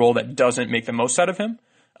while in a role that doesn't make the most out of him.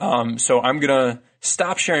 So I'm going to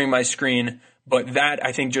stop sharing my screen, but that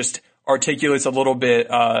I think just articulates a little bit,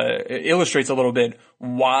 illustrates a little bit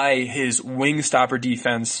why his wing stopper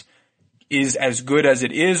defense is as good as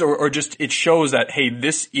it is, or just it shows that, hey,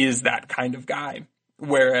 this is that kind of guy.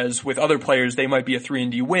 Whereas with other players, they might be a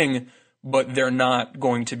 3-and-D wing, but they're not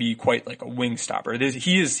going to be quite like a wing stopper.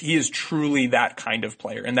 He is truly that kind of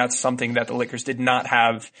player. And that's something that the Lakers did not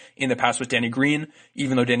have in the past with Danny Green,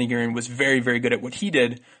 even though Danny Green was very, very good at what he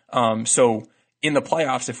did. So in the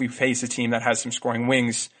playoffs, if we face a team that has some scoring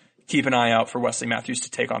wings, keep an eye out for Wesley Matthews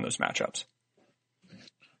to take on those matchups.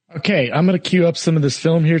 Okay, I'm going to queue up some of this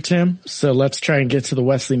film here, Tim. So let's try and get to the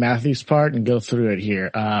Wesley Matthews part and go through it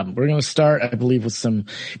here. We're going to start, I believe, with some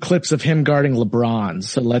clips of him guarding LeBron.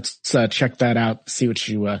 So let's check that out, see what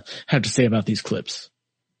you have to say about these clips.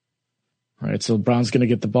 All right, so LeBron's going to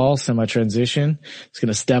get the ball, semi-transition. He's going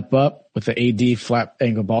to step up with the AD flat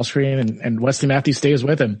angle ball screen, and Wesley Matthews stays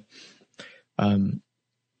with him.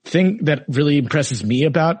 Thing that really impresses me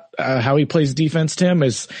about how he plays defense, Tim,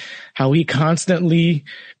 is how he constantly,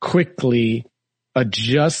 quickly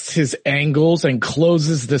adjusts his angles and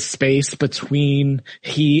closes the space between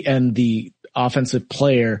he and the offensive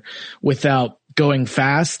player without going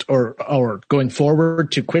fast or going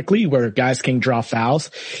forward too quickly where guys can draw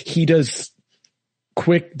fouls. He does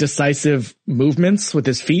quick, decisive movements with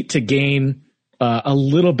his feet to gain a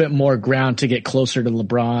little bit more ground to get closer to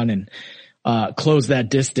LeBron and close that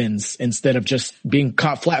distance instead of just being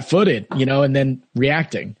caught flat-footed, and then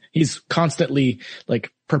reacting. He's constantly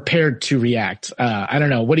like prepared to react. I don't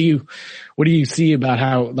know. What do you see about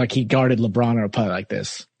how like he guarded LeBron on a play like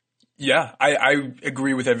this? Yeah, I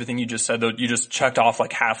agree with everything you just said, though. You just checked off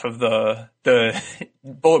like half of the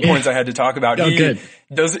bullet points I had to talk about. Good.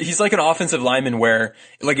 He's like an offensive lineman where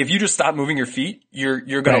like if you just stop moving your feet, you're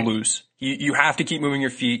going to lose. You have to keep moving your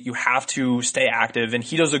feet. You have to stay active. And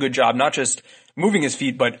he does a good job, not just moving his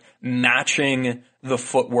feet, but matching the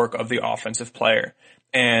footwork of the offensive player.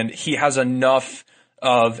 And he has enough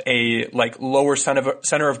of a like lower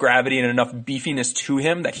center of gravity and enough beefiness to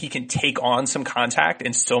him that he can take on some contact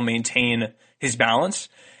and still maintain his balance.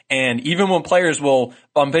 And even when players will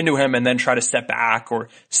bump into him and then try to step back or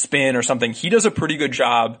spin or something, he does a pretty good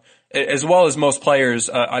job, as well as most players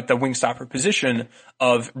at the wing stopper position,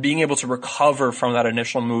 of being able to recover from that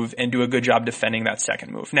initial move and do a good job defending that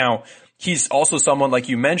second move. Now, he's also someone, like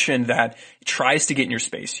you mentioned, that tries to get in your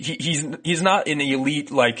space. He's not an elite,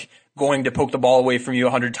 like, going to poke the ball away from you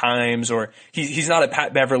 100 times, or he's not a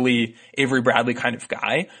Pat Beverly, Avery Bradley kind of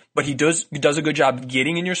guy, but he does a good job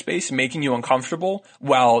getting in your space, making you uncomfortable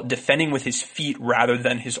while defending with his feet rather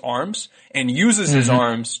than his arms, and uses his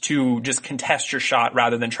arms to just contest your shot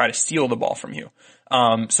rather than try to steal the ball from you.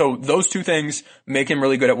 So those two things make him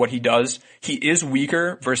really good at what he does. He is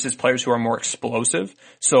weaker versus players who are more explosive.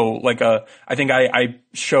 So like, I think I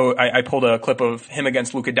pulled a clip of him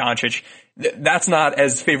against Luka Doncic. That's not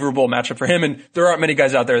as favorable a matchup for him. And there aren't many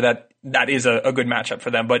guys out there that is a good matchup for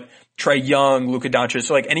them. But Trae Young, Luka Doncic,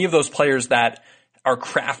 so like any of those players that are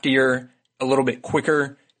craftier, a little bit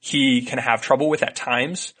quicker, he can have trouble with at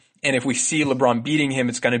times. And if we see LeBron beating him,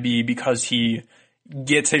 it's going to be because he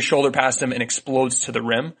gets his shoulder past him and explodes to the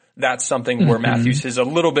rim. That's something where Matthews is a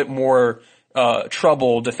little bit more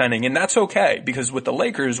trouble defending, and that's okay, because with the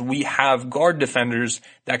Lakers we have guard defenders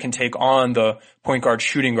that can take on the point guard,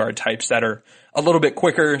 shooting guard types that are a little bit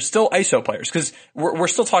quicker, still ISO players, because we're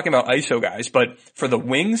still talking about ISO guys, but for the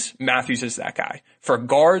wings, Matthews is that guy. For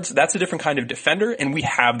guards, that's a different kind of defender, and we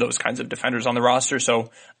have those kinds of defenders on the roster, so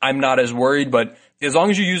I'm not as worried, but as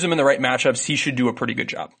long as you use him in the right matchups, he should do a pretty good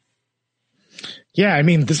job. Yeah, I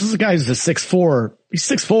mean, this is a guy who's a 6'4", he's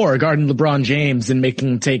 6'4", guarding LeBron James and making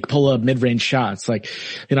him take pull-up mid-range shots. Like,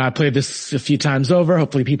 I played this a few times over.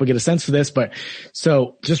 Hopefully people get a sense for this, but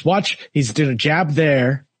so just watch. He's doing a jab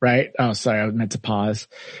there, right? Oh, sorry. I meant to pause,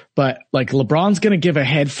 but like LeBron's going to give a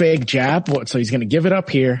head fake jab. So he's going to give it up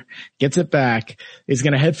here, gets it back. He's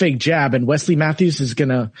going to head fake jab, and Wesley Matthews is going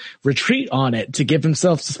to retreat on it to give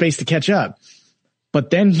himself space to catch up. But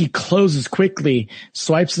then he closes quickly,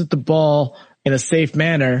 swipes at the ball in a safe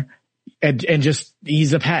manner, and just,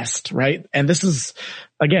 he's a pest, right? And this is,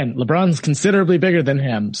 again, LeBron's considerably bigger than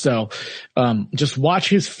him. So, just watch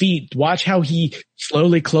his feet, watch how he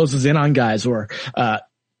slowly closes in on guys, or,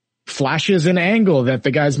 flashes an angle that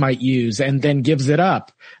the guys might use and then gives it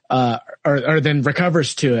up, or then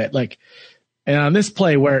recovers to it. Like, and on this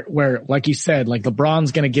play where, like you said, like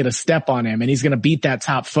LeBron's going to get a step on him and he's going to beat that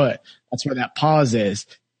top foot. That's where that pause is.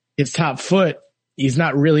 His top foot, he's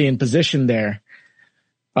not really in position there.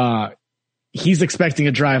 He's expecting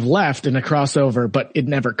a drive left and a crossover, but it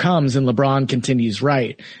never comes, and LeBron continues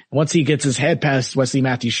right. Once he gets his head past Wesley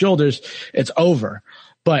Matthews' shoulders, it's over.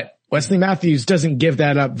 But Wesley Matthews doesn't give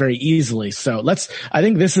that up very easily. So I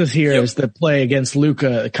think this is is the play against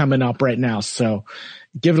Luka coming up right now. So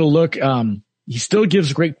give it a look. He still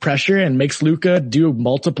gives great pressure and makes Luka do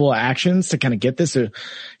multiple actions to kind of get this. So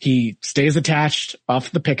he stays attached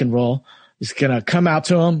off the pick and roll. He's going to come out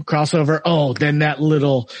to him, crossover. Oh, then that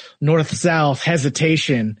little north-south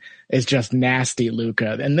hesitation is just nasty,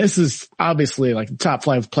 Luka. And this is obviously like the top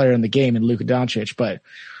 5 player in the game in Luka Doncic, but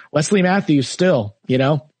Wesley Matthews still,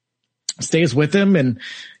 stays with him, and,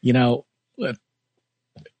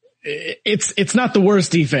 it's not the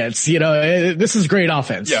worst defense. This is great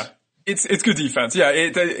offense. Yeah. It's good defense. Yeah,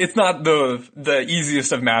 it's not the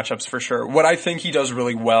easiest of matchups for sure. What I think he does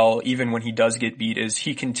really well, even when he does get beat, is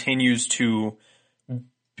he continues to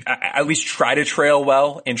at least try to trail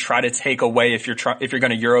well and try to take away if you're going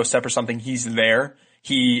to Euro step or something. He's there.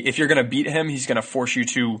 If you're going to beat him, he's going to force you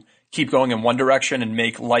to keep going in one direction and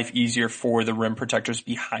make life easier for the rim protectors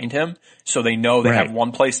behind him, so they know they have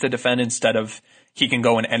one place to defend instead of he can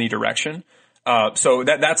go in any direction. So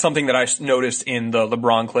that's something that I noticed in the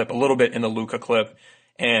LeBron clip, a little bit in the Luka clip.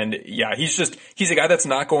 And yeah, he's a guy that's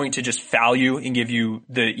not going to just foul you and give you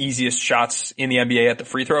the easiest shots in the NBA at the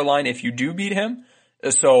free throw line if you do beat him.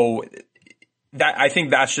 So I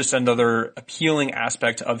think that's just another appealing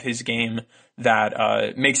aspect of his game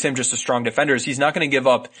that makes him just a strong defender. He's not going to give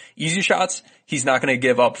up easy shots. He's not going to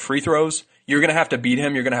give up free throws. You're going to have to beat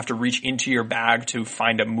him. You're going to have to reach into your bag to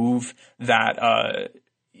find a move that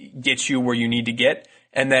gets you where you need to get.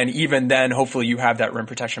 And then even then, hopefully you have that rim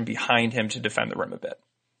protection behind him to defend the rim a bit.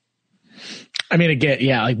 I mean, again,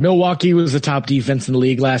 yeah, like Milwaukee was the top defense in the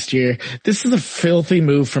league last year. This is a filthy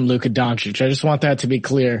move from Luka Doncic. I just want that to be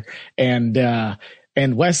clear. And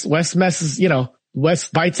West messes,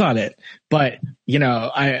 West bites on it, but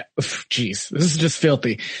this is just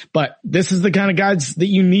filthy, but this is the kind of guys that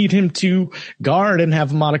you need him to guard and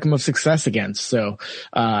have a modicum of success against. So,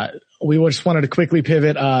 we just wanted to quickly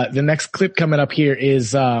pivot. The next clip coming up here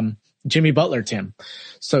is, Jimmy Butler, Tim.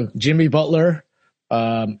 So Jimmy Butler,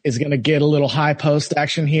 is going to get a little high post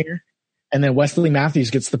action here. And then Wesley Matthews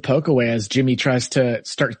gets the poke away as Jimmy tries to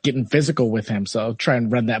start getting physical with him. So I'll try and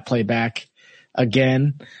run that play back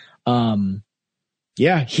again.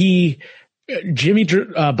 Jimmy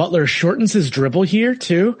Butler shortens his dribble here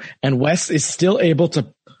too. And Wes is still able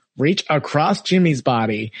to reach across Jimmy's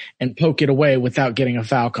body and poke it away without getting a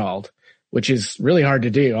foul called, which is really hard to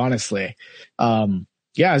do, honestly.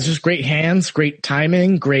 It's just great hands, great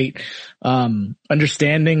timing, great,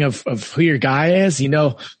 understanding of who your guy is.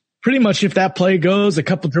 Pretty much if that play goes a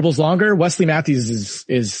couple dribbles longer, Wesley Matthews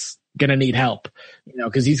is going to need help,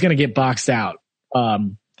 cause he's going to get boxed out.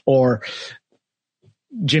 Or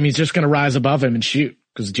Jimmy's just going to rise above him and shoot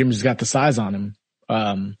cause Jimmy's got the size on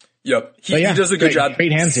him. Yep. He does a good job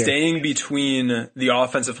staying here, between the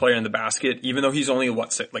offensive player and the basket. Even though he's only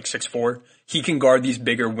 6'4", he can guard these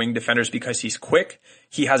bigger wing defenders because he's quick.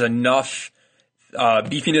 He has enough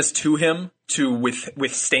beefiness to him to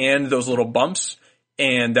withstand those little bumps,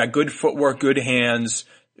 and that good footwork, good hands,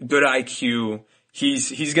 good IQ.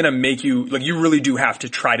 He's going to make you, you really do have to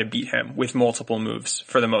try to beat him with multiple moves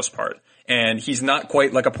for the most part. And he's not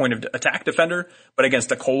quite like a point of attack defender, but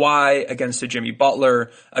against a Kawhi, against a Jimmy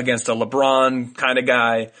Butler, against a LeBron kind of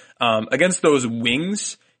guy, against those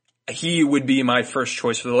wings, he would be my first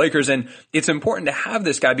choice for the Lakers. And it's important to have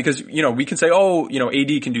this guy because, we can say,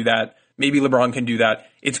 AD can do that. Maybe LeBron can do that.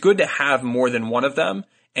 It's good to have more than one of them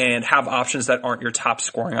and have options that aren't your top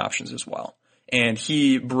scoring options as well. And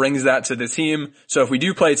he brings that to the team. So if we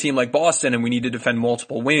do play a team like Boston and we need to defend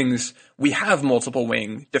multiple wings, we have multiple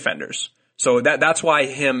wing defenders. So that's why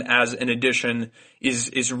him as an addition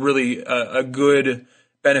is really a good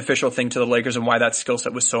beneficial thing to the Lakers and why that skill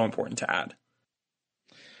set was so important to add.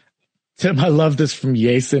 Tim, I love this from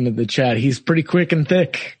Yasin in the chat. He's pretty quick and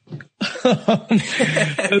thick.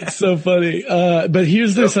 That's so funny. But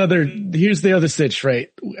here's the other sitch, right?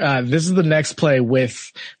 This is the next play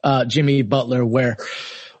with, Jimmy Butler where,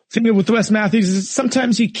 thinking with Wes Matthews,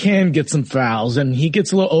 sometimes he can get some fouls and he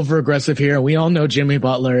gets a little over aggressive here. We all know Jimmy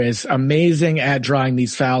Butler is amazing at drawing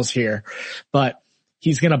these fouls here, but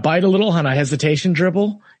he's going to bite a little on a hesitation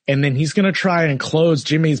dribble. And then he's going to try and close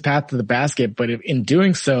Jimmy's path to the basket. But in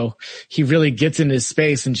doing so, he really gets in his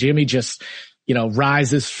space and Jimmy just,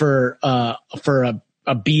 rises for a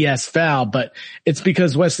BS foul. But it's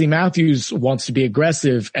because Wesley Matthews wants to be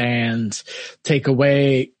aggressive and take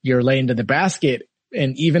away your lane to the basket.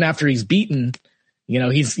 And even after he's beaten,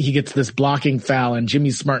 he gets this blocking foul and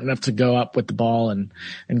Jimmy's smart enough to go up with the ball and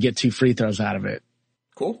get 2 free throws out of it.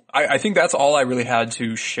 Cool. I think that's all I really had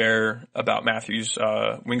to share about Matthews'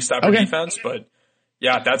 wing-stopper defense, but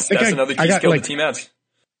yeah, that's another key skill the team adds.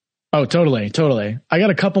 Oh, totally. I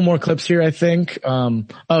got a couple more clips here, I think.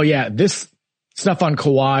 This stuff on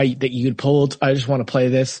Kawhi that you had pulled. I just want to play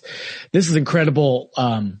this. This is incredible.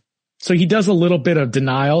 So he does a little bit of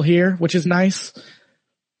denial here, which is nice.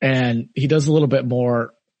 And he does a little bit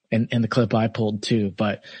more in the clip I pulled too.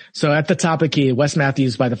 But so at the top of the key, Wes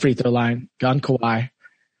Matthews by the free throw line, gun Kawhi.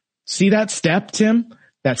 See that step, Tim?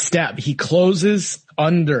 That step. He closes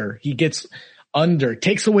under. He gets under.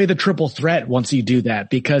 Takes away the triple threat once you do that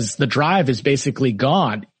because the drive is basically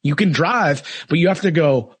gone. You can drive, but you have to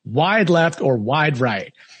go wide left or wide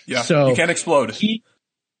right. Yeah. So you can't explode.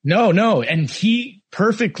 No. And he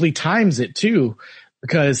perfectly times it too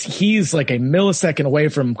because he's like a millisecond away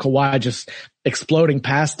from Kawhi just exploding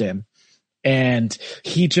past him. And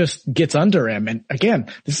he just gets under him. And again,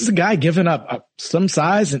 this is a guy giving up some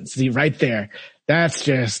size and see right there. That's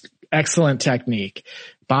just excellent technique.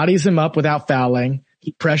 Bodies him up without fouling.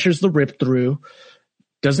 He pressures the rip through,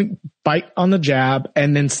 doesn't bite on the jab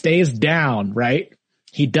and then stays down, right?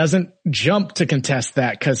 He doesn't jump to contest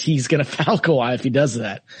that because he's going to foul Kawhi if he does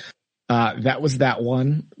that. That was that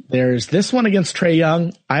one. There's this one against Trae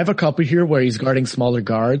Young. I have a couple here where he's guarding smaller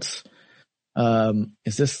guards.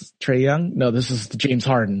 Is this Trae Young? No, this is James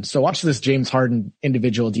Harden. So watch this James Harden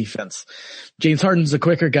individual defense. James Harden's a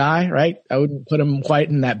quicker guy, right? I wouldn't put him quite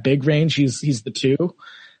in that big range. He's the 2.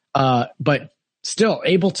 But still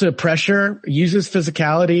able to pressure, use his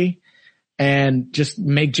physicality, and just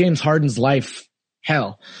make James Harden's life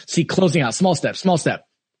hell. See, closing out, small step,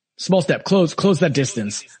 close that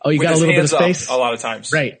distance. Oh, you got a little bit of space? A lot of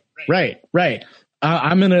times. Right.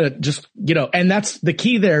 I'm going to just, and that's the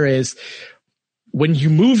key there is when you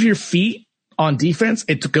move your feet on defense,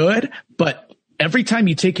 it's good, but every time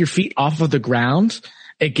you take your feet off of the ground,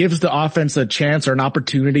 it gives the offense a chance or an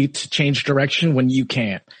opportunity to change direction when you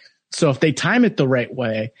can't. So if they time it the right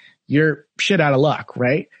way, you're shit out of luck,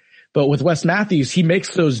 right? But with Wes Matthews, he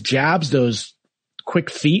makes those jabs, those quick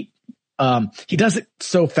feet. He does it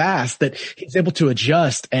so fast that he's able to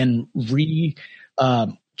adjust and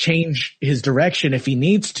change his direction if he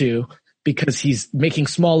needs to, because he's making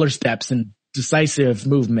smaller steps and decisive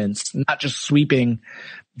movements, not just sweeping,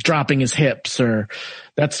 dropping his hips, or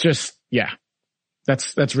that's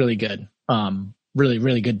really good. Really,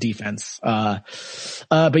 really good defense.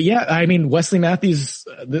 But yeah, I mean, Wesley Matthews,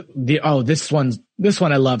 this one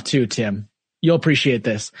I love too, Tim. You'll appreciate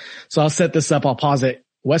this. So I'll set this up. I'll pause it.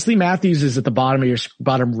 Wesley Matthews is at the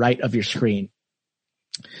bottom right of your screen.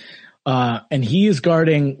 And he is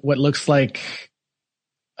guarding what looks like,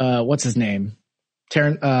 what's his name?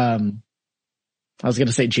 I was going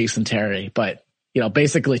to say Jason Terry, but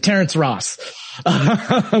basically Terrence Ross.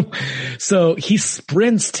 So he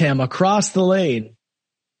sprints Tim across the lane.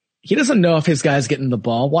 He doesn't know if his guy's getting the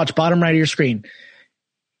ball. Watch bottom right of your screen.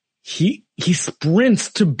 He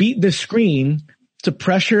sprints to beat the screen to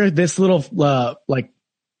pressure this little,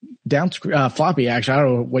 down floppy action. I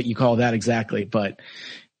don't know what you call that exactly,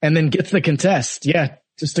 and then gets the contest. Yeah.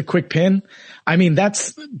 Just a quick pin. I mean,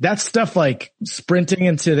 that's stuff like sprinting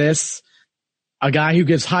into this, a guy who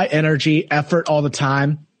gives high energy, effort all the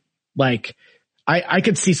time. Like I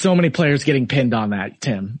could see so many players getting pinned on that,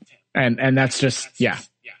 Tim. And that's just, yeah.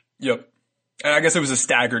 Yep. And I guess it was a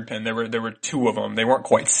staggered pin. There were 2 of them. They weren't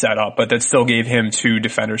quite set up, but that still gave him 2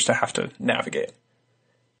 defenders to have to navigate.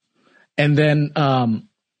 And then,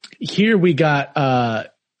 here we got,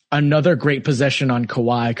 another great possession on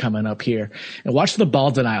Kawhi coming up here, and watch the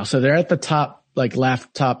ball denial. So they're at the top,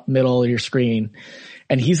 left, top, middle of your screen,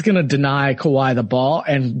 and he's going to deny Kawhi the ball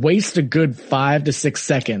and waste a good 5 to 6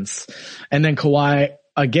 seconds. And then Kawhi,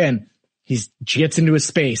 again, he gets into his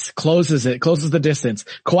space, closes the distance.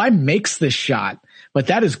 Kawhi makes this shot, but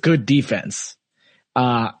that is good defense.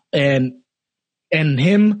 And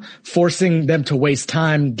him forcing them to waste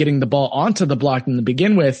time getting the ball onto the block to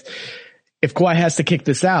begin with. If Kawhi has to kick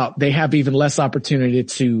this out, they have even less opportunity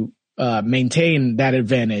to maintain that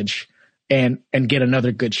advantage and get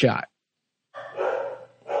another good shot.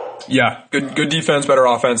 Yeah, good defense, better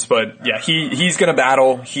offense, but yeah, he's gonna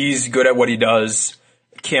battle. He's good at what he does.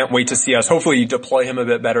 Can't wait to see us hopefully deploy him a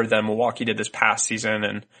bit better than Milwaukee did this past season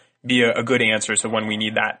and be a good answer to when we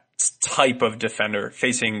need that type of defender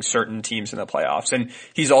facing certain teams in the playoffs. And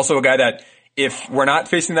he's also a guy that if we're not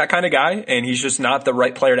facing that kind of guy and he's just not the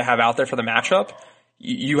right player to have out there for the matchup,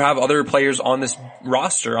 you have other players on this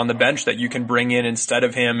roster, on the bench, that you can bring in instead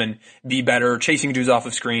of him and be better chasing dudes off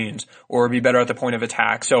of screens or be better at the point of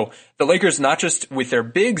attack. So the Lakers, not just with their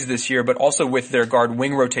bigs this year, but also with their guard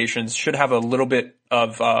wing rotations, should have a little bit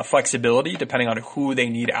of flexibility depending on who they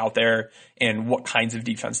need out there and what kinds of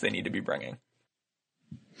defense they need to be bringing.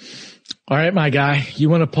 All right, my guy, you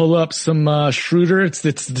want to pull up some Schroeder? It's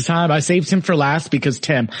the time. I saved him for last because,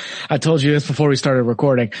 Tim, I told you this before we started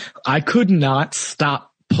recording. I could not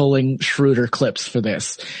stop pulling Schroeder clips for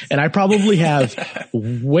this, and I probably have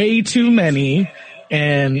way too many.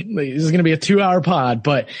 And this is going to be a 2-hour pod,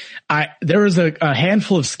 but there was a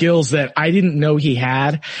handful of skills that I didn't know he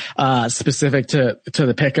had, specific to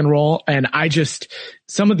the pick and roll. And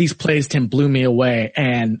some of these plays, Tim, blew me away,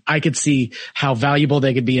 and I could see how valuable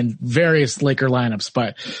they could be in various Laker lineups.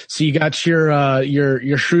 But so you got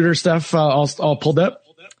your Schroeder stuff, all pulled up?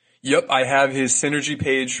 Yep. I have his synergy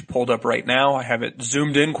page pulled up right now. I have it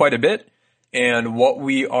zoomed in quite a bit. And what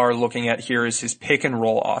we are looking at here is his pick and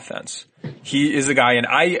roll offense. He is a guy, and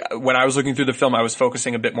when I was looking through the film, I was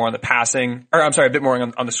focusing a bit more on the passing, a bit more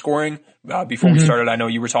on the scoring. Before we started, I know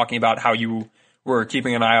you were talking about how you were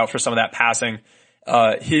keeping an eye out for some of that passing.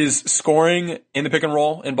 His scoring in the pick and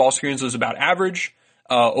roll and ball screens was about average.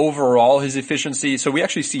 Overall, his efficiency, so we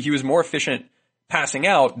actually see he was more efficient passing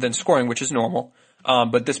out than scoring, which is normal.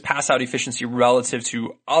 But this pass out efficiency relative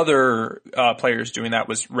to other players doing that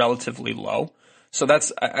was relatively low. So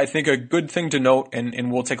that's, I think, a good thing to note,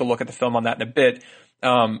 and we'll take a look at the film on that in a bit.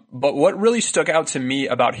 But what really stuck out to me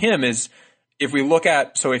about him is if we look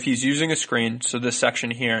at, so if he's using a screen, so this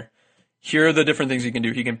section here are the different things he can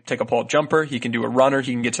do. He can take a pull-up jumper, he can do a runner,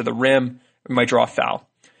 he can get to the rim, he might draw a foul.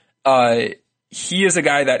 He is a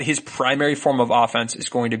guy that his primary form of offense is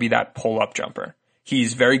going to be that pull-up jumper.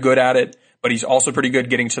 He's very good at it, but he's also pretty good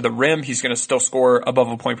getting to the rim. He's going to still score above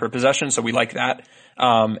a point per possession, so we like that.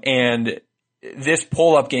 And this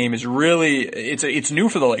pull-up game is really, it's new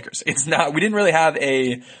for the Lakers. We didn't really have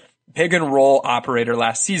a pick and roll operator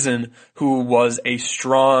last season who was a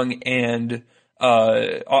strong and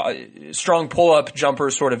strong pull-up jumper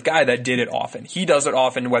sort of guy that did it often. He does it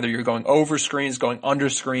often, whether you're going over screens, going under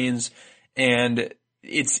screens, and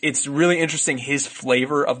it's really interesting his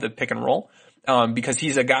flavor of the pick and roll, because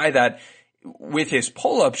he's a guy that with his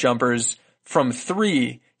pull-up jumpers from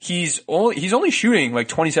three, he's only shooting like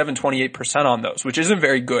 27-28% on those, which isn't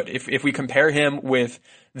very good. If we compare him with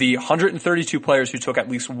the 132 players who took at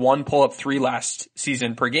least one pull-up three last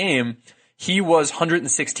season per game, he was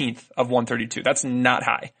 116th of 132. That's not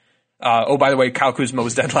high. By the way, Kyle Kuzma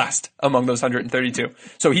was dead last among those 132.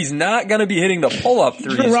 So he's not going to be hitting the pull-up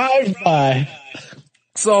threes. Drive-by.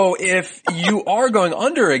 So if you are going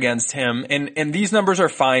under against him, and these numbers are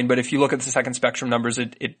fine, but if you look at the second spectrum numbers,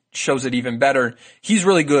 it shows it even better. He's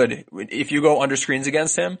really good if you go under screens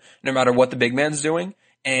against him, no matter what the big man's doing.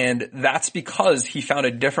 And that's because he found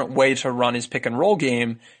a different way to run his pick and roll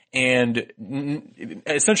game and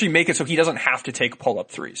essentially make it so he doesn't have to take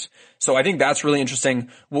pull-up threes. So I think that's really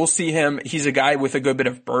interesting. We'll see him. He's a guy with a good bit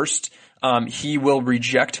of burst. He will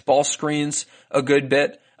reject ball screens a good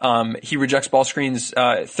bit. He rejects ball screens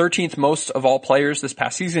 13th most of all players this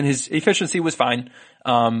past season. His efficiency was fine.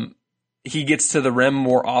 He gets to the rim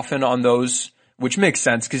more often on those, which makes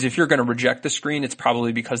sense because if you're going to reject the screen, it's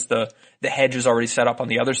probably because the hedge is already set up on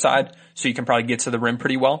the other side, so you can probably get to the rim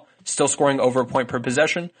pretty well. Still scoring over a point per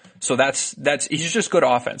possession, so that's he's just good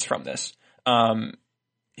offense from this.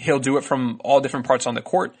 He'll do it from all different parts on the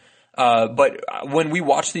court. But when we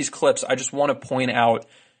watch these clips, I just want to point out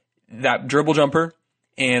that dribble jumper.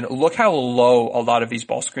 And look how low a lot of these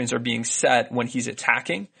ball screens are being set when he's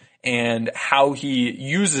attacking and how he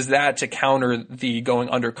uses that to counter the going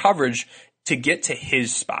under coverage to get to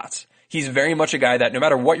his spots. He's very much a guy that no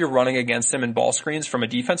matter what you're running against him in ball screens from a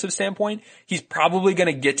defensive standpoint, he's probably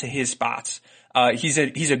going to get to his spots. He's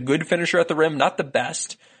a good finisher at the rim, not the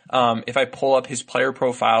best. If I pull up his player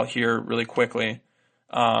profile here really quickly,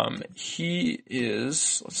 he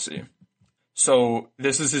is, let's see. So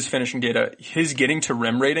this is his finishing data. His getting to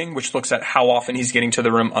rim rating, which looks at how often he's getting to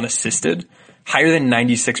the rim unassisted, higher than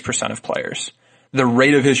 96% of players. The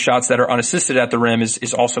rate of his shots that are unassisted at the rim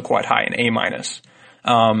is also quite high, an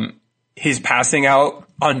A-. His passing out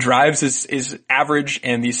on drives is average,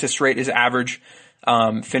 and the assist rate is average.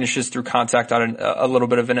 Finishes through contact at a little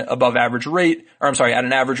bit of an above average rate, at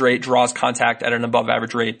an average rate, draws contact at an above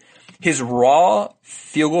average rate. His raw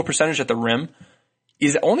field goal percentage at the rim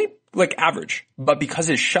is only like average, but because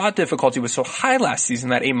his shot difficulty was so high last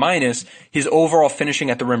season, that A-, his overall finishing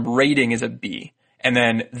at the rim rating is a B. And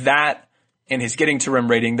then that and his getting to rim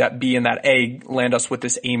rating, that B and that A, land us with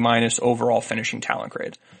this A- overall finishing talent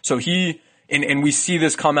grade. So and we see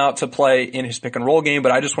this come out to play in his pick and roll game,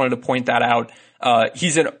 but I just wanted to point that out.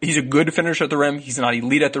 He's a good finisher at the rim. He's not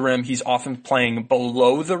elite at the rim. He's often playing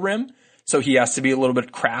below the rim. So he has to be a little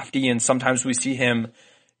bit crafty, and sometimes we see him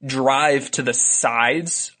drive to the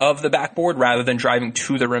sides of the backboard rather than driving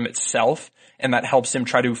to the rim itself, and that helps him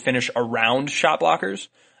try to finish around shot blockers.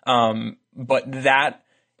 But that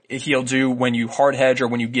he'll do when you hard hedge or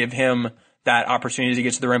when you give him that opportunity to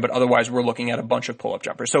get to the rim, but otherwise we're looking at a bunch of pull-up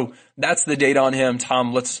jumpers. So that's the data on him.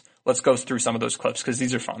 Tom, let's go through some of those clips because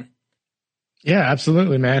these are fun. Yeah,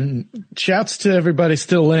 absolutely, man. Shouts to everybody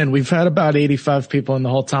still in. We've had about 85 people in the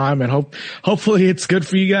whole time, and hopefully it's good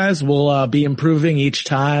for you guys. We'll be improving each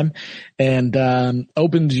time, and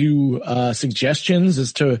open to suggestions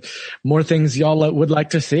as to more things y'all would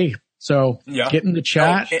like to see. So get in the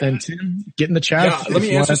chat, and Tim, get in the chat. Yeah, let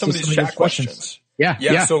me answer some of these chat questions.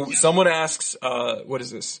 Yeah. So someone asks, what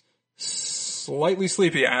is this? Slightly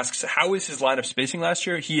Sleepy asks, how is his lineup spacing last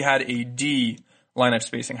year? He had a D lineup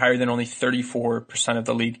spacing, higher than only 34% of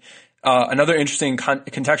the league. Another interesting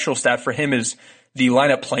contextual stat for him is the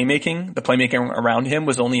lineup playmaking. The playmaking around him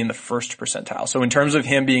was only in the first percentile. So in terms of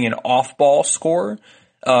him being an off-ball scorer,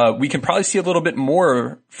 we can probably see a little bit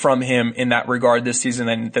more from him in that regard this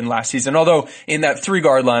season than last season. Although in that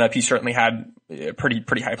 3-guard lineup, he certainly had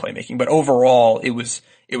pretty high playmaking. But overall, it was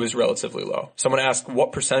it was relatively low. Someone asked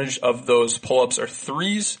what percentage of those pull-ups are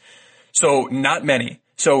threes. So not many.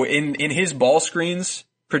 So in his ball screens,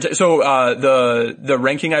 the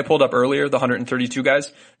ranking I pulled up earlier, the 132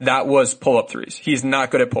 guys, that was pull-up threes. He's not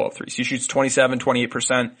good at pull-up threes. He shoots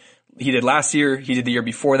 28%. He did last year. He did the year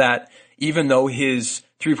before that. Even though his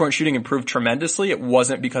three-point shooting improved tremendously, it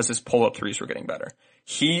wasn't because his pull-up threes were getting better.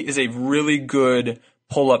 He is a really good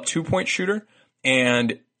pull-up two-point shooter,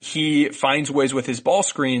 and he finds ways with his ball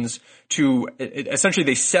screens to essentially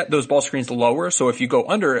they set those ball screens lower. So if you go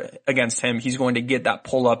under against him, he's going to get that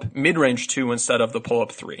pull up mid-range two instead of the pull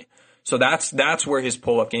up three. So that's where his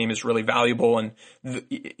pull up game is really valuable. And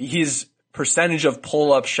his percentage of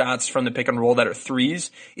pull up shots from the pick and roll that are threes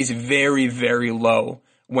is very, very low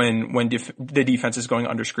when the defense is going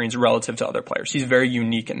under screens relative to other players. He's very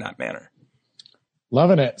unique in that manner.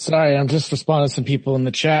 Loving it. Sorry, I'm just responding to some people in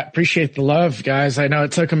the chat. Appreciate the love, guys. I know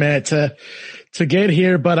it took a minute to get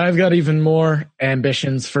here, but I've got even more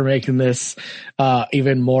ambitions for making this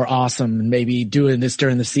even more awesome, and maybe doing this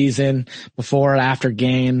during the season, before and after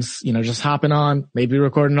games, just hopping on, maybe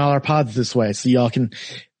recording all our pods this way so y'all can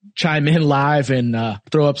chime in live and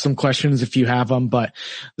throw up some questions if you have them. But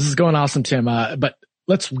this is going awesome, Tim. But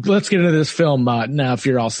let's get into this film now if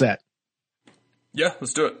you're all set. Yeah,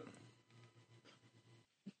 let's do it.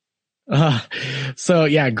 So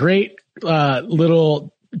yeah, great,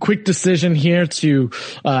 little quick decision here to,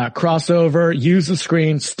 cross over, use the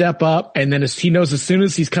screen, step up. And then he knows as soon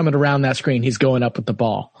as he's coming around that screen, he's going up with the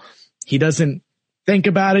ball. He doesn't think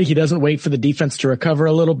about it. He doesn't wait for the defense to recover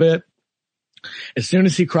a little bit. As soon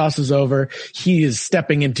as he crosses over, he is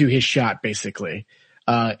stepping into his shot basically.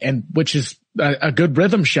 And which is a good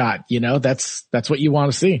rhythm shot. That's what you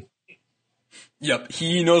want to see. Yep.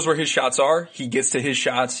 He knows where his shots are. He gets to his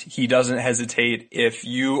shots. He doesn't hesitate. If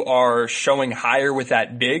you are showing higher with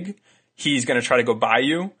that big, he's going to try to go by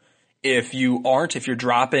you. If you aren't, if you're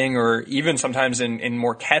dropping, or even sometimes in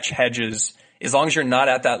more catch hedges, as long as you're not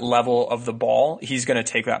at that level of the ball, he's going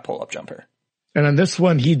to take that pull-up jumper. And on this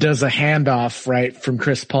one, he does a handoff right from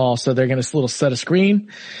Chris Paul. So they're going to little set a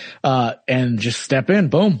screen, and just step in.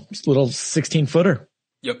 Boom. Little 16-footer.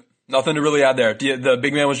 Yep. Nothing to really add there. The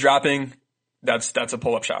big man was dropping. That's a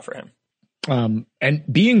pull-up shot for him. And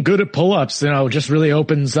being good at pull-ups, just really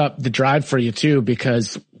opens up the drive for you too,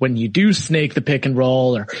 because when you do snake the pick and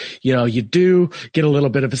roll, or, you do get a little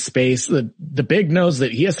bit of a space, the big knows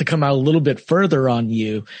that he has to come out a little bit further on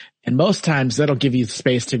you. And most times that'll give you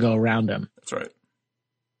space to go around him. That's right.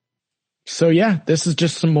 So yeah, this is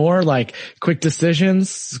just some more like quick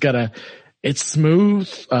decisions. It's smooth,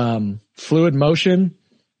 fluid motion.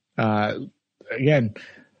 Again,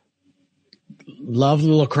 love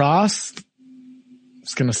the lacrosse.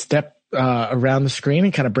 It's going to step around the screen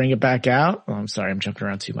and kind of bring it back out. Oh, I'm sorry, I'm jumping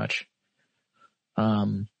around too much.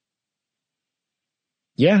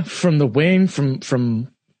 Yeah, from the wing,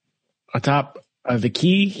 from atop the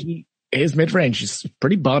key, his mid-range is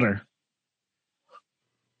pretty butter.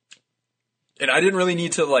 And I didn't really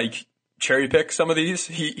need to cherry pick some of these.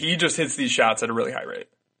 He just hits these shots at a really high rate.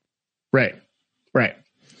 Right.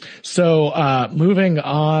 So, moving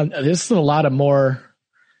on, this is a lot of more,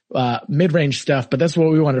 mid-range stuff, but that's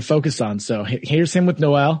what we wanted to focus on. So here's him with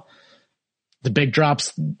Noel. The big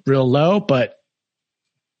drop's real low, but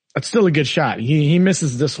it's still a good shot. He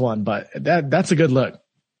misses this one, but that's a good look.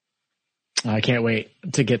 I can't wait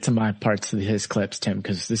to get to my parts of his clips, Tim,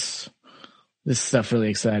 cause this stuff really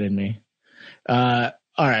excited me. All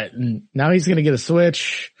right. And now he's going to get a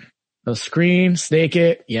switch, a screen, snake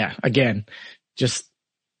it. Yeah. Again, just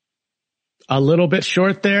a little bit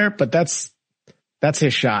short there, but that's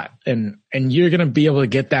his shot. And you're going to be able to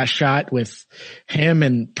get that shot with him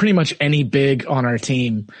and pretty much any big on our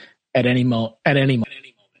team at any moment.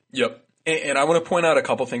 Yep. And I want to point out a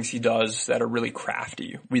couple things he does that are really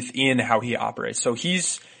crafty within how he operates. So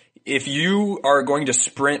if you are going to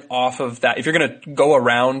sprint off of that, if you're going to go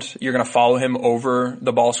around, you're going to follow him over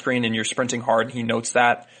the ball screen and you're sprinting hard and he notes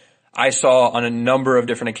that. I saw on a number of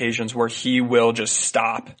different occasions where he will just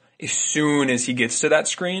stop as soon as he gets to that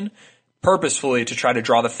screen, purposefully to try to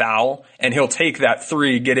draw the foul, and he'll take that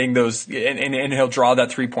three, getting those, and he'll draw that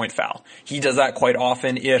 3-point foul. He does that quite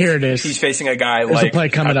often if Here it is. He's facing a guy There's a play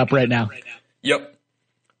coming up right now. Yep.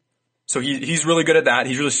 So he's really good at that.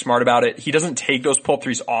 He's really smart about it. He doesn't take those pull-up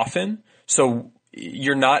threes often, so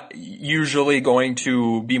you're not usually going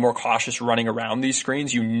to be more cautious running around these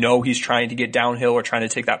screens. He's trying to get downhill or trying to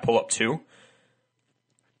take that pull-up too.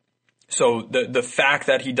 So the fact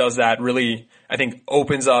that he does that really, I think,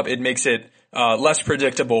 opens up, it makes it less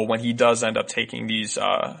predictable when he does end up taking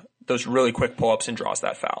those really quick pull-ups and draws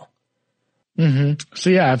that foul. So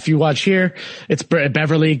yeah, if you watch here, it's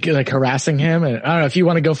Beverly like harassing him. And I don't know if you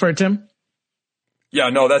want to go for it, Tim. Yeah,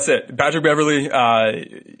 no, that's it. Patrick Beverly,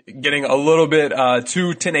 getting a little bit,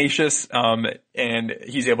 too tenacious, and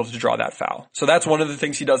he's able to draw that foul. So that's one of the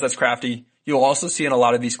things he does that's crafty. You'll also see in a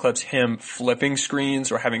lot of these clips him flipping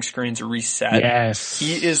screens or having screens reset. Yes.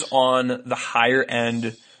 He is on the higher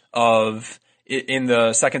end of, in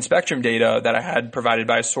the Second Spectrum data that I had provided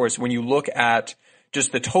by a source, when you look at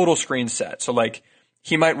just the total screen set. So like,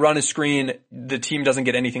 he might run a screen, the team doesn't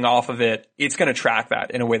get anything off of it. It's going to track that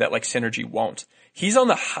in a way that like Synergy won't. He's on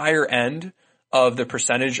the higher end of the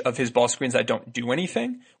percentage of his ball screens that don't do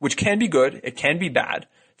anything, which can be good. It can be bad.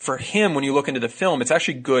 For him, when you look into the film, it's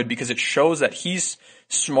actually good because it shows that he's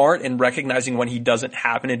smart in recognizing when he doesn't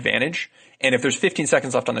have an advantage. And if there's 15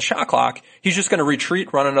 seconds left on the shot clock, he's just going to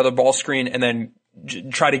retreat, run another ball screen, and then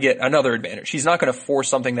try to get another advantage. He's not going to force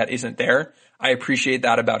something that isn't there. I appreciate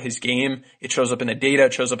that about his game. It shows up in the data,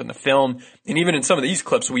 it shows up in the film, and even in some of these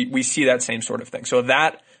clips, we see that same sort of thing. So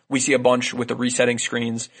that we see a bunch with the resetting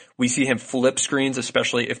screens. We see him flip screens,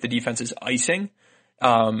 especially if the defense is icing.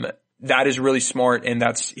 That is really smart, and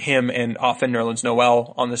that's him and often Nerlens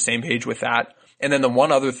Noel on the same page with that. And then the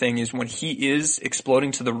one other thing is when he is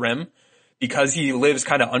exploding to the rim, because he lives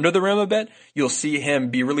kind of under the rim a bit, you'll see him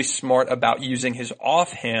be really smart about using his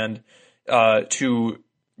offhand to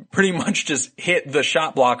pretty much just hit the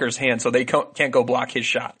shot blocker's hand so they can't go block his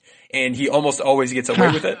shot. And he almost always gets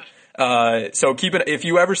away with it. So keep it, if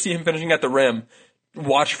you ever see him finishing at the rim,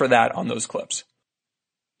 watch for that on those clips.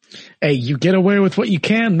 Hey, you get away with what you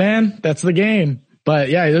can, man. That's the game. But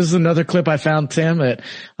yeah, this is another clip I found, Tim, that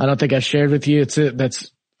I don't think I shared with you.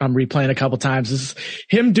 I'm replaying a couple times. This is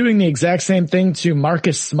him doing the exact same thing to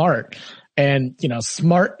Marcus Smart. And,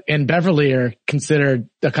 Smart and Beverly are considered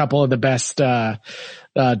a couple of the best,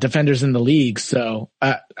 defenders in the league. So,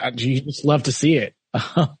 you just love to see it.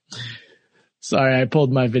 Sorry, I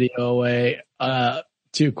pulled my video away,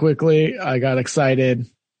 too quickly. I got excited.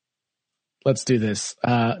 Let's do this.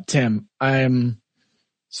 Tim, I'm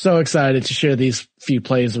so excited to share these few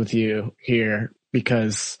plays with you here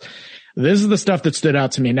because this is the stuff that stood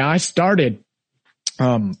out to me. Now I started,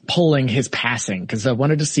 pulling his passing because I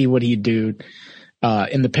wanted to see what he'd do,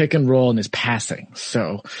 in the pick and roll and his passing.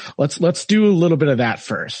 So let's do a little bit of that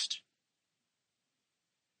first.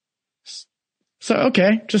 So,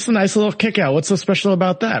 okay, just a nice little kick out. What's so special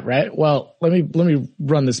about that, right? Well, let me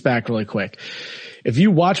run this back really quick. If you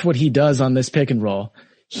watch what he does on this pick and roll,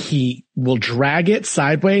 he will drag it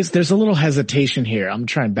sideways. There's a little hesitation here. I'm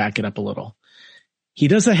trying to back it up a little. He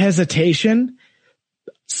does a hesitation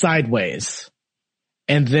sideways.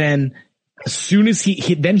 And then as soon as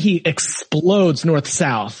he explodes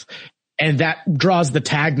north-south and that draws the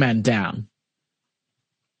tag man down.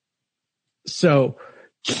 So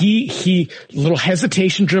he little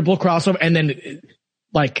hesitation dribble crossover and then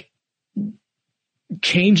like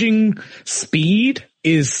changing speed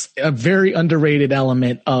is a very underrated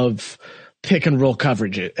element of pick and roll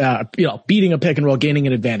coverage. Beating a pick and roll, gaining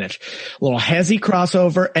an advantage. A little hezzy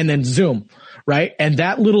crossover and then zoom, right? And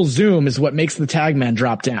that little zoom is what makes the tag man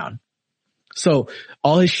drop down. So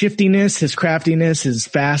all his shiftiness, his craftiness, his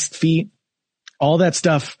fast feet, all that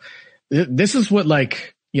stuff. This is what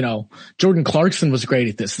Jordan Clarkson was great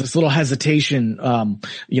at this little hesitation,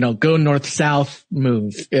 go north-south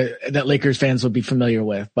move that Lakers fans would be familiar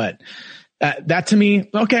with. But that to me,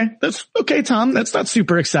 okay, that's okay, Tom. That's not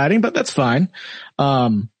super exciting, but that's fine.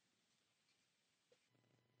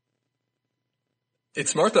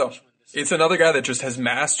 It's smart though. It's another guy that just has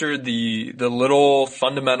mastered the little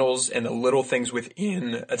fundamentals and the little things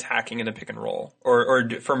within attacking in a pick and roll. Or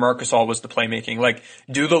for Marc Gasol was the playmaking. Like,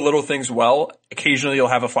 do the little things well. Occasionally you'll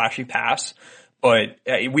have a flashy pass, but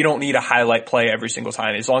we don't need a highlight play every single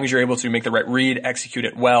time. As long as you're able to make the right read, execute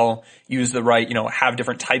it well, use the right, have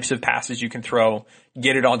different types of passes you can throw,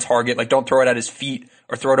 get it on target. Like, don't throw it at his feet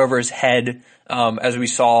or throw it over his head. As we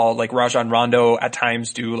saw like Rajon Rondo at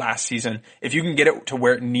times do last season. If you can get it to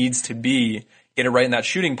where it needs to be, get it right in that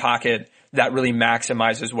shooting pocket, that really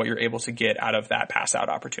maximizes what you're able to get out of that pass out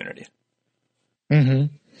opportunity.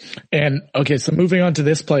 Mm-hmm. And okay, so moving on to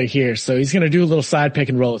this play here. So he's going to do a little side pick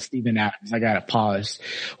and roll with Steven Adams. I got it polished.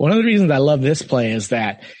 One of the reasons I love this play is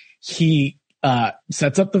that he,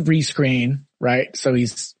 sets up the rescreen, right? So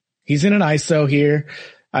he's in an ISO here.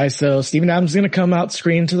 ISO, Steven Adams is going to come out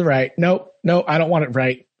screen to the right. No, I don't want it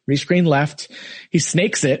right. Rescreen left. He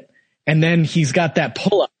snakes it. And then he's got that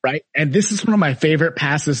pull up, right? And this is one of my favorite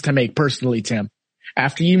passes to make personally, Tim.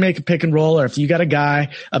 After you make a pick and roll or if you got a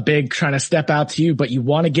guy, a big trying to step out to you, but you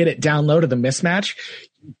want to get it down low to the mismatch,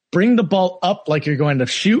 bring the ball up like you're going to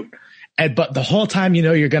shoot but the whole time,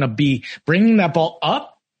 you're going to be bringing that ball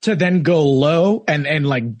up to then go low and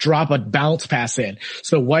like drop a bounce pass in.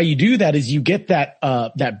 So why you do that is you get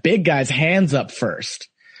that big guy's hands up first.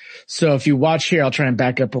 So if you watch here, I'll try and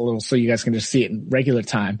back up a little so you guys can just see it in regular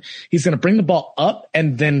time. He's going to bring the ball up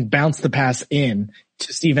and then bounce the pass in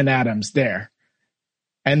to Steven Adams there.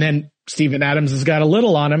 And then Steven Adams has got a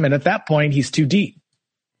little on him. And at that point, he's too deep.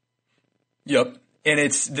 Yep. And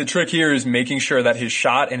the trick here is making sure that his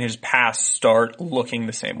shot and his pass start looking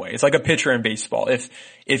the same way. It's like a pitcher in baseball.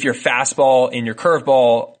 If your fastball and your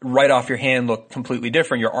curveball right off your hand look completely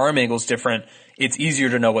different, your arm angle's different, it's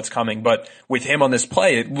easier to know what's coming. But with him on this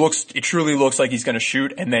play, it truly looks like he's going to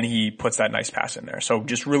shoot, and then he puts that nice pass in there. So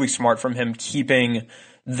just really smart from him, keeping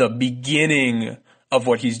the beginning of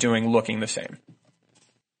what he's doing looking the same.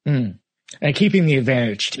 And keeping the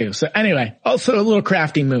advantage too. So anyway, also a little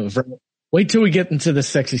crafty move, right? Wait till we get into the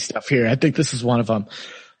sexy stuff here. I think this is one of them.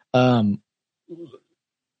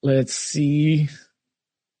 Let's see.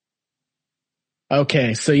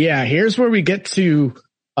 Okay. So yeah, here's where we get to,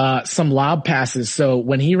 some lob passes. So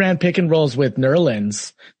when he ran pick and rolls with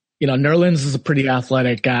Nerlens, Nerlens is a pretty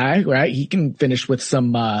athletic guy, right? He can finish with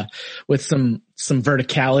some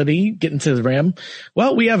verticality, getting to the rim.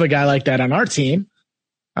 Well, we have a guy like that on our team.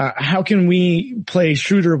 How can we play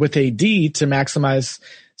Schroeder with AD to maximize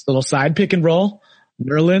little side pick and roll,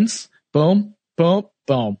 Nerlens, boom, boom,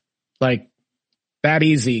 boom, like that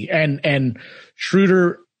easy. And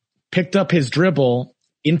Schroeder picked up his dribble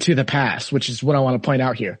into the pass, which is what I want to point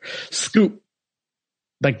out here. Scoop.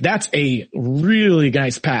 Like that's a really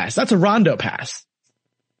nice pass. That's a Rondo pass.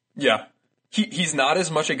 Yeah. He's not as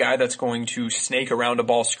much a guy that's going to snake around a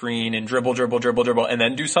ball screen and dribble, and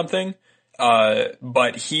then do something.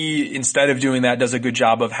 But he, instead of doing that, does a good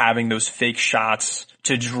job of having those fake shots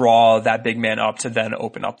to draw that big man up to then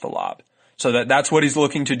open up the lob. So that's what he's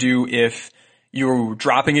looking to do if you're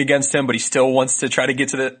dropping against him, but he still wants to try to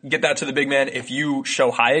get that to the big man. If you show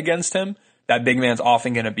high against him, that big man's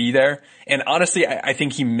often going to be there. And honestly, I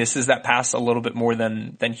think he misses that pass a little bit more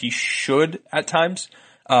than he should at times.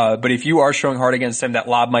 But if you are showing hard against him, that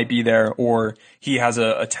lob might be there, or he has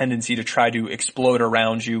a tendency to try to explode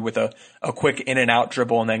around you with a quick in and out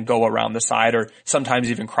dribble and then go around the side, or sometimes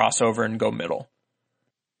even cross over and go middle.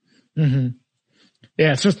 Mm-hmm.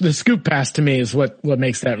 Yeah, it's just the scoop pass to me is what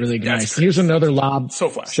makes that really nice. Here's another lob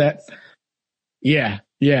set. Yeah.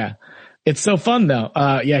 It's so fun though.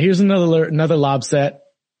 Here's another lob set.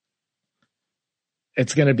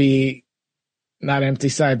 It's going to be not empty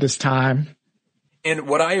side this time. And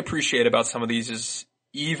what I appreciate about some of these is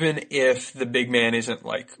even if the big man isn't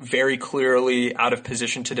like very clearly out of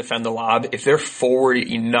position to defend the lob, if they're forward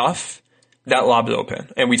enough, that lob's open.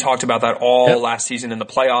 And we talked about that all last season in the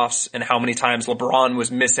playoffs and how many times LeBron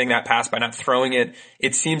was missing that pass by not throwing it.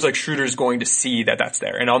 It seems like Schroeder's going to see that that's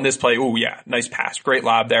there. And on this play, nice pass, great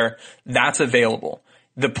lob there. That's available.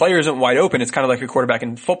 The player isn't wide open. It's kind of like a quarterback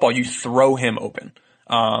in football. You throw him open.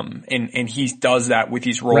 And he does that with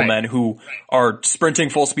these roll men who are sprinting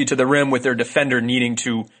full speed to the rim with their defender needing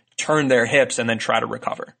to turn their hips and then try to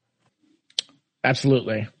recover.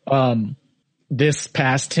 Absolutely. This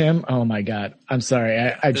past him, oh my God. I'm sorry.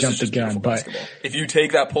 I jumped the gun, but if you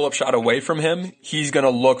take that pull-up shot away from him, he's going to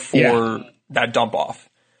look for that dump off.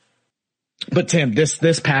 But Tim,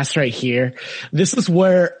 this pass right here, this is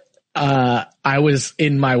where, I was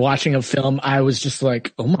in my watching of film. I was just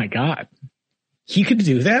like, oh my God. He could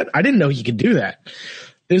do that? I didn't know he could do that.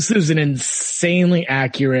 This is an insanely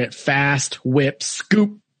accurate, fast whip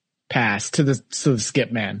scoop pass to the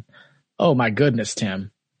skip man. Oh my goodness,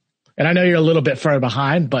 Tim. And I know you're a little bit far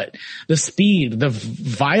behind, but the speed, the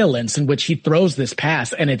violence in which he throws this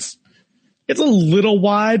pass, and it's a little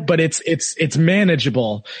wide, but it's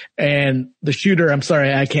manageable. And the shooter, I'm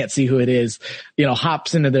sorry, I can't see who it is,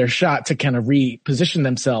 hops into their shot to kind of reposition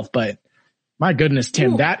themselves, but my goodness,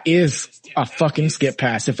 Tim, that is a fucking skip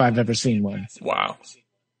pass if I've ever seen one. Wow.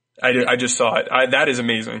 I just saw it. That is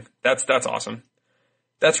amazing. That's awesome.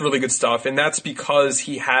 That's really good stuff. And that's because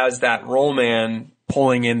he has that roll man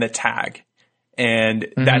pulling in the tag.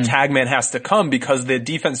 And that tag man has to come because the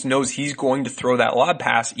defense knows he's going to throw that lob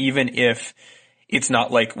pass even if it's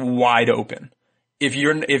not like wide open. If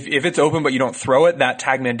it's open but you don't throw it, that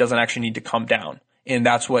tag man doesn't actually need to come down. And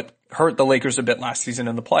that's what hurt the Lakers a bit last season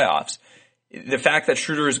in the playoffs. The fact that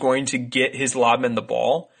Schroeder is going to get his lobman the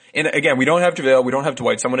ball. And again, we don't have JaVale, we don't have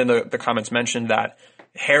Dwight. Someone in the comments mentioned that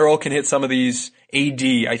Harrell can hit some of these. AD,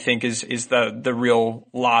 I think, is the real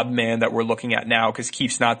lob man that we're looking at now because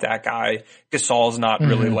Keith's not that guy. Gasol's not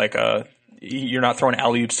really like you're not throwing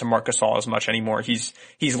alley-oops to Marc Gasol as much anymore. He's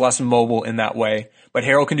less mobile in that way. But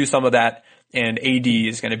Harrell can do some of that. And AD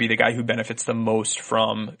is going to be the guy who benefits the most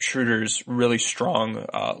from Schroeder's really strong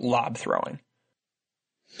lob throwing.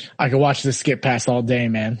 I could watch this skip pass all day,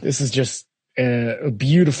 man. This is just a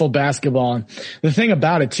beautiful basketball. And the thing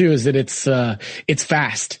about it too is that it's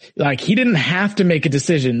fast. Like, he didn't have to make a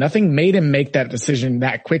decision. Nothing made him make that decision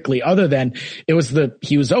that quickly, other than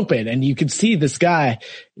he was open, and you could see this guy,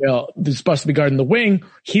 who's supposed to be guarding the wing.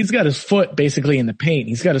 He's got his foot basically in the paint.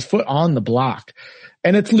 He's got his foot on the block,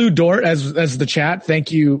 and it's Lou Dort as the chat.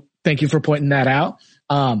 Thank you for pointing that out.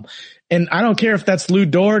 And I don't care if that's Lou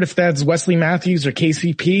Dort, if that's Wesley Matthews or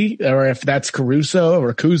KCP, or if that's Caruso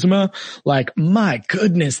or Kuzma. Like, my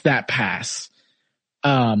goodness, that pass.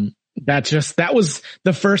 That was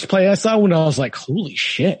the first play I saw when I was like, holy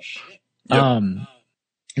shit. Yep.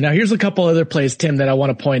 Now here's a couple other plays, Tim, that I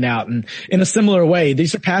want to point out. And in a similar way,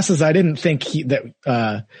 these are passes I didn't think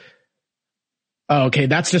okay,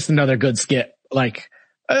 that's just another good skip. Like,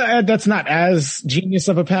 that's not as genius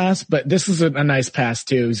of a pass, but this is a nice pass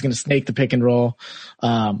too. He's going to snake the pick and roll.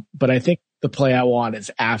 But I think the play I want is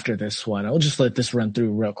after this one. I'll just let this run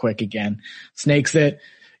through real quick again. Snakes it.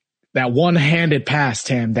 That one-handed pass,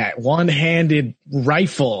 Tim, that one-handed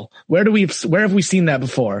rifle. Where have we seen that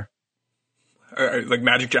before? Like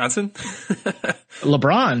Magic Johnson?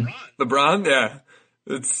 LeBron, yeah.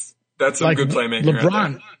 That's some good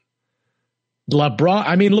playmaking.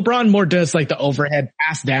 LeBron more does like the overhead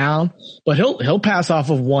pass down, but he'll pass off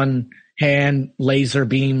of one hand laser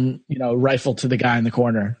beam, rifle to the guy in the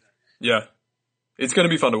corner. Yeah. It's going to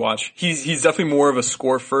be fun to watch. He's definitely more of a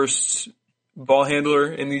score first ball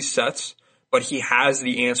handler in these sets, but he has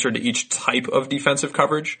the answer to each type of defensive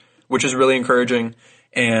coverage, which is really encouraging.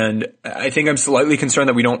 And I think I'm slightly concerned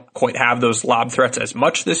that we don't quite have those lob threats as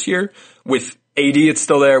much this year. With AD, it's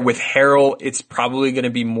still there. With Harrell, it's probably going to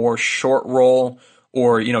be more short roll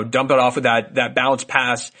or, dump it off with that bounce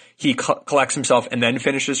pass. He collects himself and then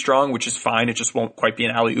finishes strong, which is fine. It just won't quite be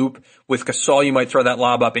an alley-oop. With Gasol, you might throw that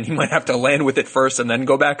lob up and he might have to land with it first and then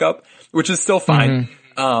go back up, which is still fine.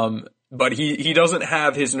 Mm-hmm. But he doesn't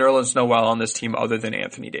have his Nerlens Noel on this team other than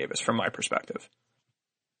Anthony Davis, from my perspective.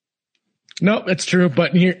 No, it's true.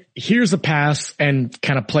 But here's a pass and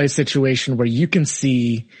kind of play situation where you can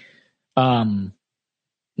see, let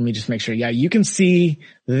me just make sure. Yeah, you can see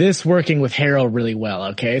this working with Harrell really well.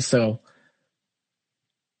 Okay, so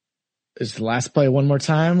there's the last play one more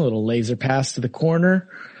time, a little laser pass to the corner.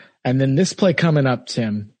 And then this play coming up,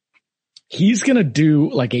 Tim, he's going to do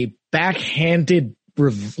like a backhanded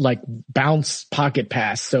bounce pocket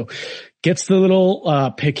pass. So gets the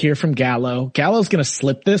little pick here from Gallo. Gallo's going to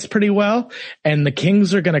slip this pretty well, and the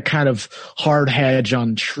Kings are going to kind of hard hedge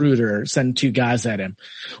on Schroeder, send two guys at him.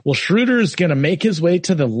 Well, Schroeder's going to make his way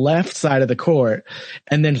to the left side of the court,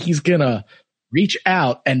 and then he's going to reach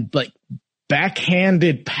out and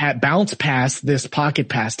backhanded bounce pass this pocket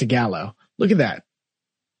pass to Gallo. Look at that.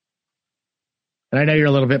 And I know you're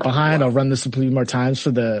a little bit behind. I'll run this a few more times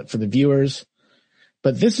for the viewers.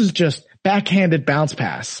 But this is just backhanded bounce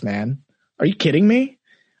pass, man. Are you kidding me?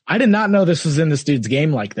 I did not know this was in this dude's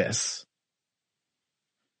game like this.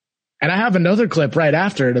 And I have another clip right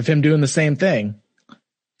after it of him doing the same thing.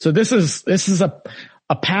 So this is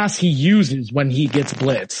a pass he uses when he gets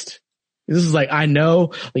blitzed. This is like, I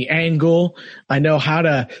know the angle. I know how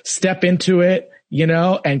to step into it,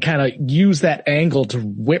 and kind of use that angle to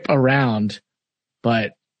whip around.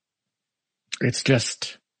 But it's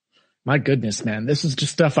just, my goodness, man, this is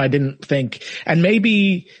just stuff I didn't think. And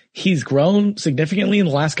maybe he's grown significantly in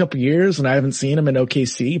the last couple of years and I haven't seen him in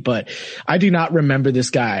OKC, but I do not remember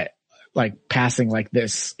this guy passing like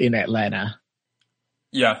this in Atlanta.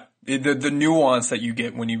 Yeah. The nuance that you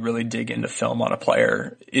get when you really dig into film on a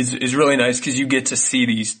player is really nice, because you get to see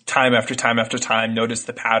these time after time after time, notice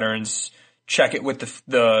the patterns, check it with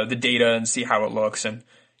the data and see how it looks. And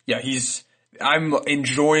yeah, I'm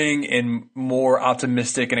enjoying and more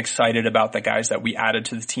optimistic and excited about the guys that we added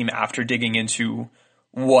to the team after digging into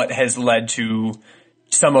what has led to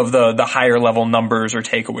some of the higher level numbers or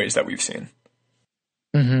takeaways that we've seen.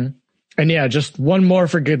 Mm-hmm. And yeah, just one more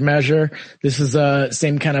for good measure. This is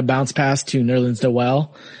same kind of bounce pass to Nerlens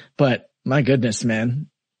Noel, but my goodness, man.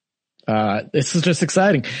 This is just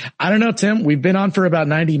exciting. I don't know, Tim, we've been on for about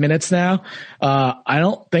 90 minutes now. I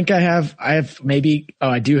don't think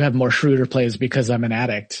I do have more Schroeder plays because I'm an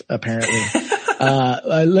addict, apparently.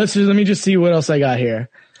 Let me just see what else I got here.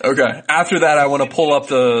 Okay. After that, I want to pull up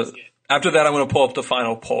the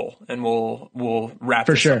final poll, and we'll wrap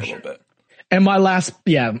this up a little bit. And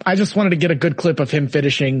I just wanted to get a good clip of him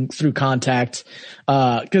finishing through contact,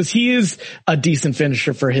 cause he is a decent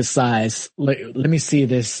finisher for his size. Let me see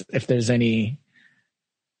this, if there's any,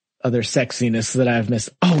 other sexiness that I've missed.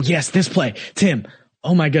 Oh yes, this play, Tim.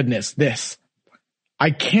 Oh my goodness, this.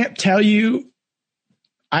 I can't tell you.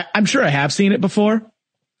 I'm sure I have seen it before,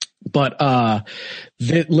 but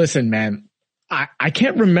listen, man, I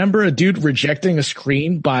can't remember a dude rejecting a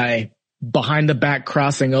screen by behind the back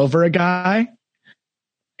crossing over a guy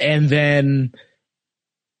and then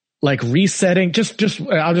like resetting. I'm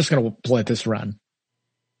just gonna let this run.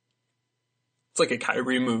 It's like a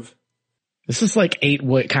Kyrie move. This is like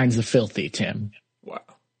 8 kinds of filthy, Tim. Wow.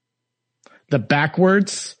 The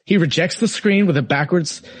backwards, he rejects the screen with a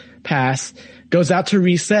backwards pass, goes out to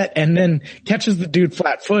reset, and then catches the dude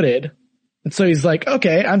flat-footed. And so he's like,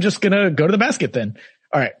 okay, I'm just going to go to the basket then.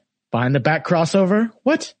 All right. Behind the back crossover.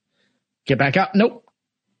 What? Get back out. Nope.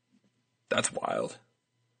 That's wild.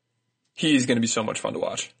 He's going to be so much fun to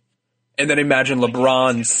watch. And then imagine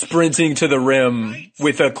LeBron sprinting to the rim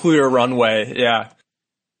with a clear runway. Yeah.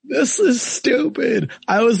 This is stupid.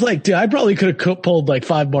 I was like, dude, I probably could have pulled like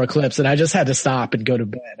 5 more clips and I just had to stop and go to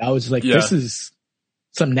bed. I was like, This is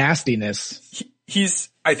some nastiness.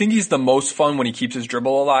 I think he's the most fun when he keeps his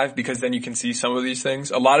dribble alive, because then you can see some of these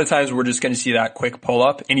things. A lot of times we're just going to see that quick pull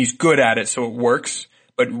up, and he's good at it, so it works.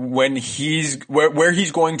 But when where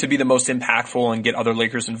he's going to be the most impactful and get other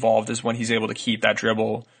Lakers involved is when he's able to keep that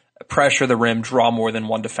dribble, pressure the rim, draw more than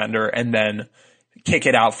one defender, and then kick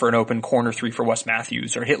it out for an open corner 3 for Wes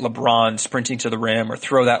Matthews, or hit LeBron sprinting to the rim, or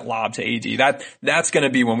throw that lob to AD. That's going to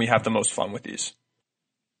be when we have the most fun with these.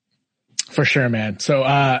 For sure, man. So,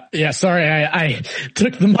 sorry, I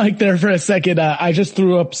took the mic there for a second. I just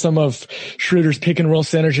threw up some of Schroeder's pick and roll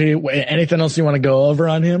synergy. Anything else you want to go over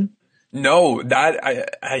on him? No,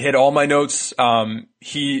 I hit all my notes.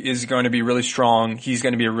 He is going to be really strong. He's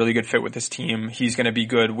going to be a really good fit with this team. He's going to be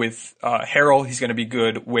good with, Harrell. He's going to be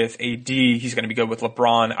good with AD. He's going to be good with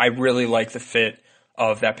LeBron. I really like the fit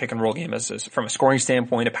of that pick and roll game from a scoring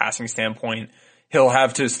standpoint, a passing standpoint. He'll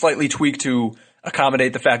have to slightly tweak to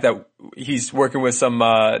accommodate the fact that he's working with some,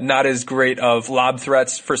 not as great of lob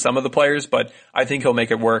threats for some of the players, but I think he'll make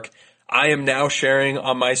it work. I am now sharing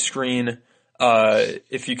on my screen,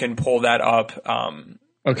 if you can pull that up,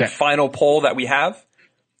 okay. The final poll that we have,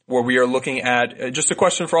 where we are looking at just a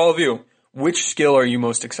question for all of you. Which skill are you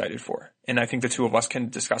most excited for? And I think the two of us can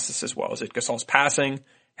discuss this as well. Is it Gasol's passing,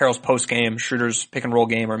 Harrell's post game, Schroeder's pick and roll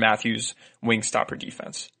game, or Matthews' wing stopper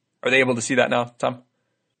defense? Are they able to see that now, Tom?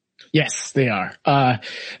 Yes, they are.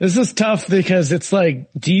 This is tough because it's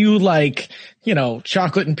like, do you like,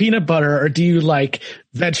 chocolate and peanut butter, or do you like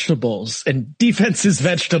vegetables? And defense is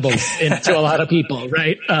vegetables to a lot of people,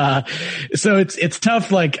 right? So it's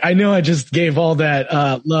tough. Like, I know I just gave all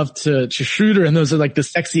that, love to Schroeder, and those are like the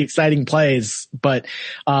sexy, exciting plays. But,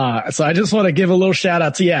 so I just want to give a little shout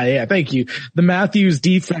out to, thank you. The Matthews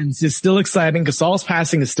defense is still exciting. Gasol's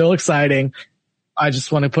passing is still exciting. I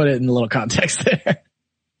just want to put it in a little context there.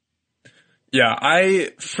 Yeah,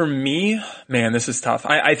 for me, man, this is tough.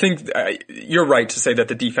 I think you're right to say that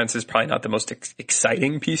the defense is probably not the most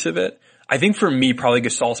exciting piece of it. I think for me, probably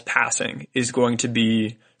Gasol's passing is going to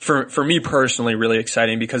be, for me personally, really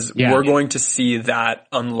exciting, because we're going to see that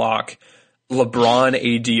unlock LeBron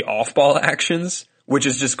AD off-ball actions, which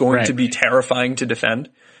is just going to be terrifying to defend.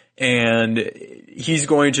 And he's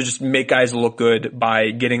going to just make guys look good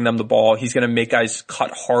by getting them the ball. He's going to make guys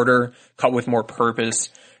cut harder, cut with more purpose,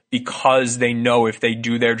 because they know if they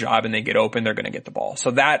do their job and they get open, they're going to get the ball.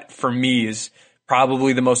 So that, for me, is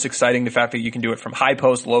probably the most exciting. The fact that you can do it from high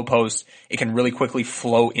post, low post, it can really quickly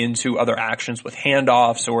flow into other actions with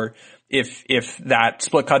handoffs, or if that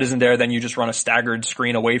split cut isn't there, then you just run a staggered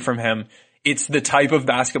screen away from him. It's the type of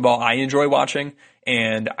basketball I enjoy watching,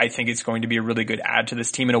 and I think it's going to be a really good add to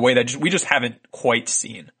this team in a way that we just haven't quite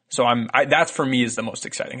seen. So that for me is the most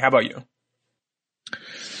exciting. How about you?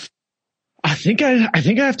 I think I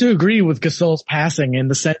have to agree with Gasol's passing, in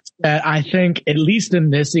the sense that I think, at least in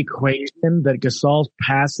this equation, that Gasol's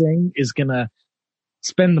passing is going to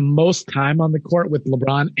spend the most time on the court with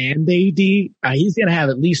LeBron and AD. He's going to have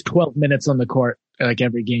at least 12 minutes on the court, like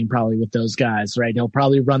every game, probably, with those guys, right? He'll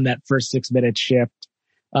probably run that first 6-minute shift,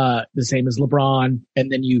 the same as LeBron.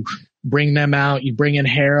 And then you bring them out, you bring in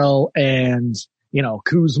Harrell and,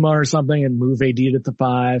 Kuzma or something, and move AD to the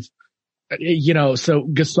 5. So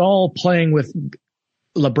Gasol playing with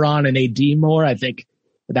LeBron and AD more, I think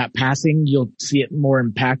that passing, you'll see it more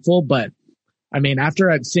impactful. But I mean,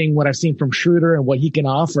 after seeing what I've seen from Schroeder and what he can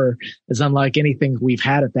offer, is unlike anything we've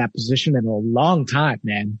had at that position in a long time,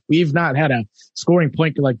 man. We've not had a scoring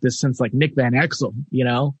point like this since like Nick Van Exel,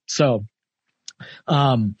 So,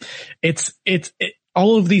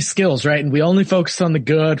 all of these skills, right? And we only focus on the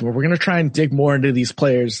good, where we're going to try and dig more into these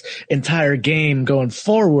players' entire game going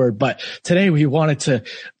forward. But today we wanted to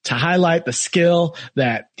highlight the skill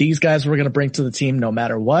that these guys were going to bring to the team no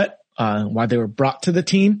matter what, why they were brought to the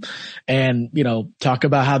team, and, you know, talk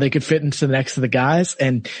about how they could fit into the next of the guys.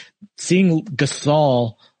 And seeing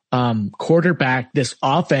Gasol quarterback this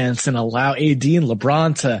offense and allow AD and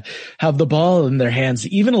LeBron to have the ball in their hands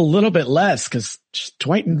even a little bit less, because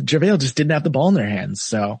Dwight and JaVale just didn't have the ball in their hands.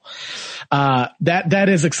 So that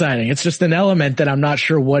is exciting. It's just an element that I'm not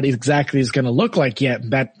sure what exactly is going to look like yet.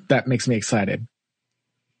 That makes me excited.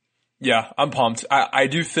 Yeah, I'm pumped. I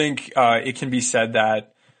do think it can be said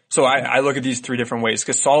that. So I look at these three different ways.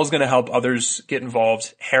 Gasol is going to help others get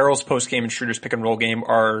involved. Harrell's post game and Schroeder's pick and roll game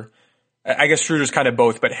are, I guess Schroeder's kind of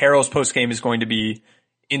both, but Harrell's post game is going to be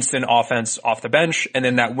instant offense off the bench. And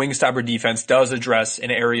then that wing stopper defense does address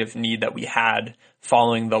an area of need that we had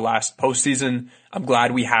following the last postseason. I'm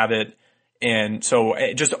glad we have it. And so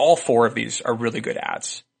just all four of these are really good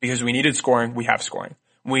adds, because we needed scoring. We have scoring.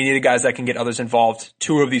 We needed guys that can get others involved.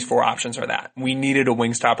 Two of these four options are that. We needed a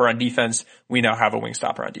wing stopper on defense. We now have a wing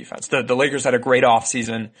stopper on defense. The Lakers had a great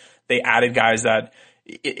offseason. They added guys that,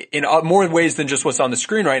 in more ways than just what's on the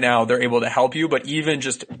screen right now, they're able to help you. But even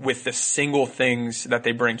just with the single things that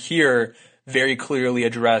they bring here, very clearly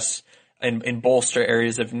address and bolster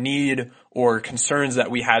areas of need or concerns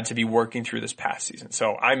that we had to be working through this past season.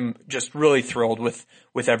 So I'm just really thrilled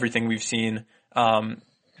with everything we've seen.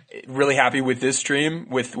 Really happy with this stream,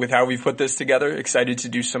 with how we've put this together. Excited to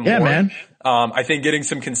do some more. Man. I think getting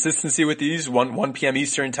some consistency with these, 1 p.m.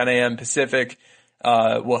 Eastern, 10 a.m. Pacific,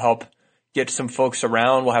 will help get some folks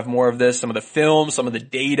around. We'll have more of this, some of the film, some of the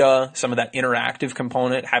data, some of that interactive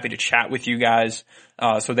component. Happy to chat with you guys.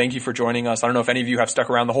 So thank you for joining us. I don't know if any of you have stuck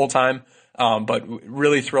around the whole time, but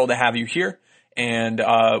really thrilled to have you here. And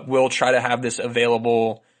we'll try to have this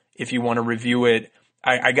available if you want to review it.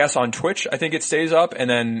 I guess on Twitch, I think it stays up, and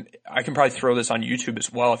then I can probably throw this on YouTube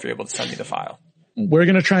as well if you're able to send me the file. We're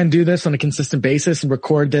going to try and do this on a consistent basis and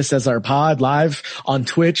record this as our pod live on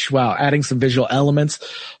Twitch while adding some visual elements.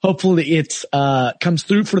 Hopefully it comes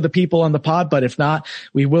through for the people on the pod, but if not,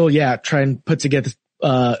 we will, try and put together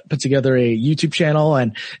a YouTube channel,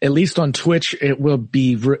 and at least on Twitch, it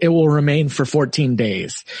will remain for 14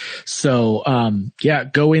 days. So,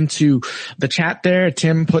 go into the chat there.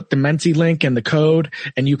 Tim put the Menti link and the code,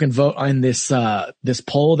 and you can vote on this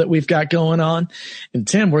poll that we've got going on. And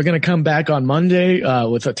Tim, we're going to come back on Monday,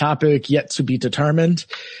 with a topic yet to be determined,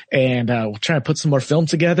 and, we'll try to put some more film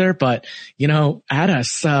together, but, add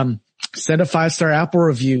us, send a 5-star Apple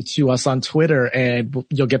review to us on Twitter, and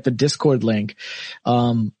you'll get the Discord link.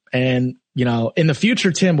 And, in the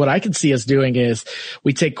future, Tim, what I can see us doing is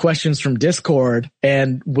we take questions from Discord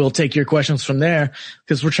and we'll take your questions from there,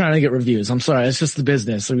 because we're trying to get reviews. I'm sorry. It's just the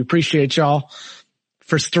business. So we appreciate y'all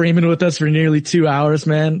for streaming with us for nearly 2 hours,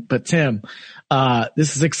 man. But Tim,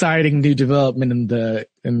 this is exciting new development in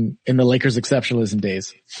the Lakers exceptionalism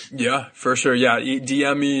days. Yeah, for sure. Yeah.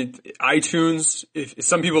 DM me iTunes. If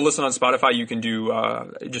some people listen on Spotify, you can do,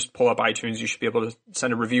 just pull up iTunes. You should be able to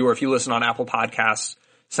send a review. Or if you listen on Apple Podcasts,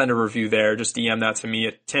 send a review there. Just DM that to me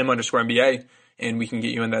at Tim_NBA, and we can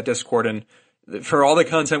get you in that Discord. And for all the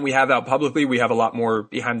content we have out publicly, we have a lot more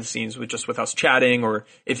behind the scenes with us chatting. Or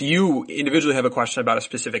if you individually have a question about a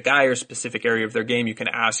specific guy or a specific area of their game, you can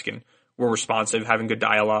ask, and we're responsive, having good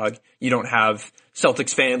dialogue. You don't have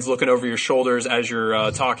Celtics fans looking over your shoulders as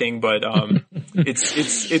you're talking, but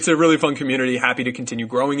it's a really fun community. Happy to continue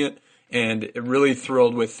growing it, and really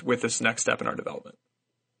thrilled with this next step in our development.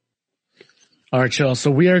 All right, chill. So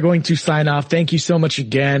we are going to sign off. Thank you so much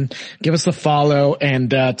again. Give us a follow, and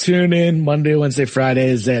tune in Monday, Wednesday,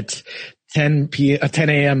 Fridays at 10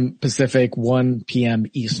 a.m. Pacific, 1 p.m.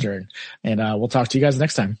 Eastern. And we'll talk to you guys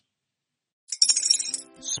next time.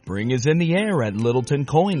 Spring is in the air at Littleton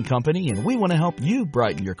Coin Company, and we want to help you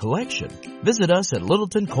brighten your collection. Visit us at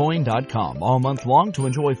littletoncoin.com all month long to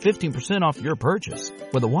enjoy 15% off your purchase.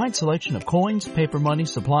 With a wide selection of coins, paper money,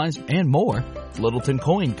 supplies, and more, Littleton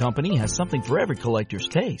Coin Company has something for every collector's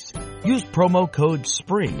taste. Use promo code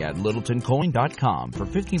SPRING at littletoncoin.com for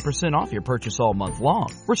 15% off your purchase all month long.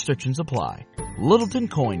 Restrictions apply. Littleton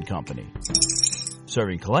Coin Company.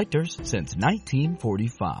 Serving collectors since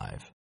 1945.